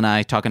Nicole and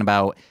I talking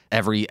about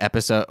every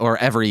episode or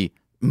every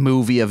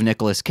movie of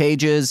Nicolas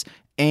Cage's,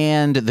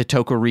 and the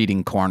Toku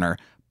Reading Corner.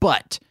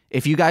 But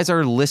if you guys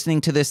are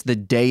listening to this the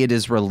day it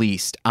is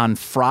released, on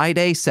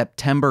Friday,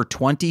 September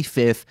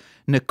 25th,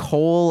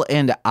 Nicole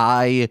and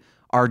I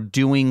are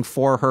doing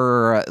for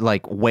her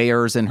like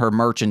wares and her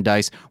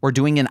merchandise. We're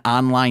doing an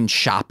online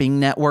shopping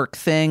network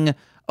thing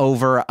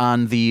over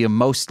on the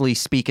Mostly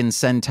Speakin'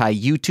 Sentai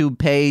YouTube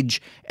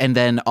page, and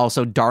then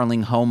also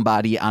Darling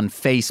Homebody on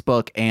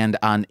Facebook and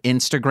on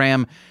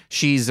Instagram.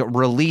 She's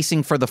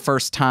releasing for the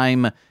first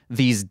time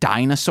these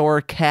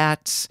dinosaur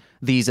cats,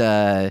 these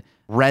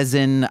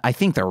resin, I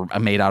think they're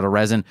made out of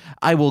resin.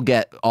 I will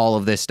get all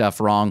of this stuff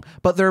wrong,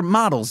 but they're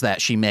models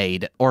that she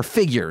made, or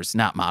figures,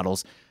 not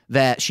models,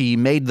 that she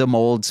made the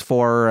molds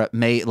for,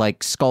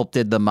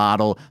 sculpted the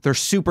model. They're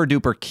super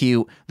duper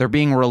cute. They're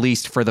being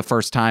released for the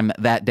first time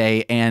that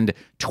day, and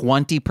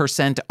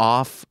 20%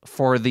 off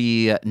for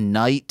the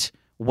night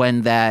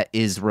when that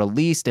is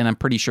released. And I'm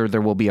pretty sure there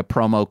will be a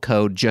promo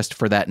code just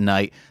for that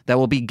night that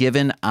will be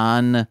given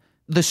on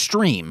the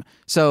stream.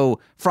 So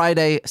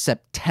Friday,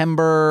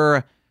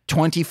 September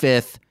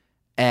 25th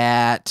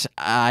at,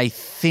 I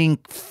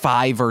think,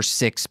 5 or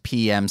 6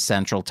 p.m.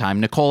 Central Time.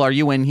 Nicole, are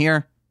you in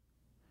here?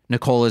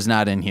 Nicole is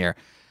not in here.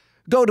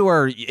 Go to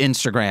her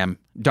Instagram,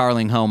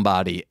 Darling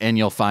Homebody, and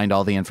you'll find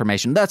all the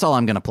information. That's all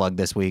I'm going to plug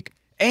this week.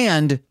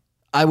 And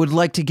I would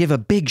like to give a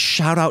big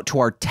shout out to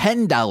our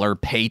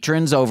 $10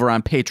 patrons over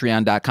on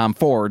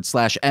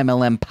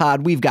patreon.com/MLM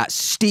pod. We've got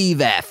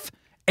Steve F.,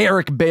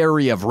 Eric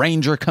Berry of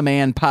Ranger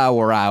Command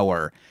Power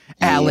Hour.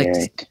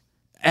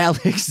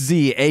 Alex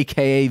Z,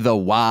 a.k.a. The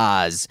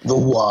Waz. The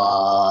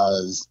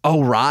Waz.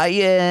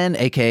 Orion,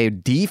 a.k.a.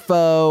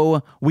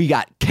 Defo. We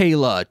got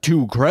Kayla,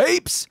 2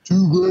 Grapes.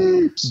 2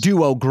 Grapes.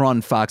 Duo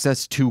Grun Fox.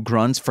 That's 2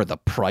 Gruns for the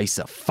price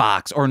of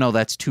Fox. Or no,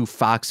 that's 2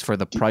 Fox for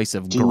the price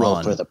of Duo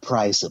Grun. for the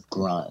price of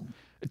Grun.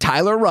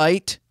 Tyler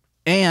Wright.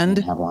 And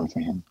I have one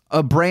for him.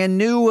 A brand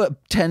new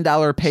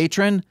 $10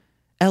 patron,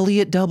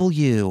 Elliot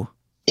W.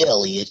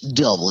 Elliot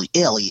W.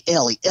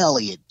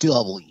 Elliot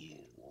W.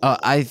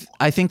 I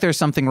think there's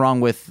something wrong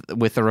with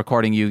the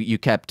recording. You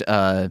kept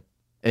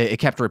it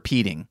kept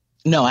repeating.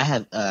 No, I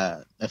have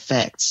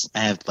effects. I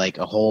have like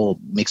a whole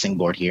mixing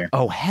board here.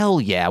 Oh hell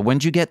yeah!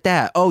 When'd you get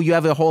that? Oh, you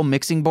have a whole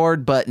mixing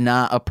board, but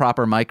not a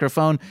proper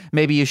microphone.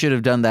 Maybe you should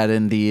have done that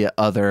in the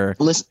other.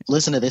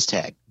 Listen to this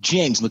tag,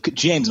 James.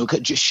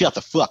 Just shut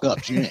the fuck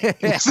up, James.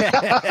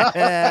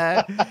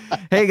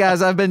 Hey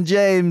guys, I've been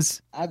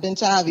James. I've been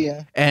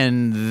Tavia,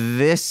 and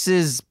this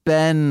has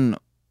been.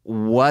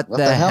 What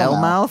the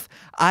hell mouth?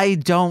 I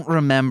don't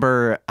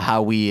remember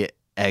how we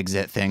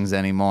exit things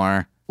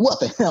anymore. What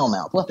the hell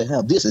mouth? What the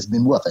hell? This has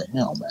been What the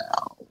Hell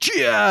Mouth.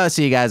 Yeah,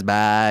 see you guys.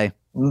 Bye.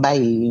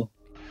 Bye.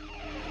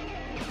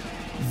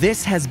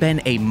 This has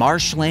been a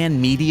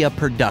Marshland Media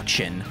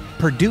production,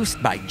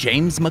 produced by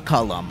James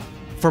McCullum.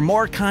 For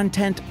more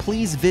content,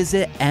 please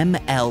visit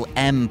mlmpod.com.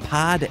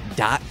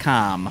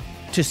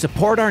 To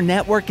support our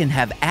network and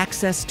have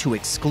access to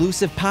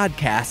exclusive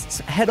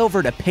podcasts, head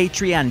over to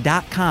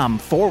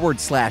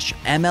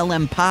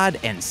patreon.com/MLMpod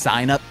and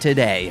sign up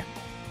today.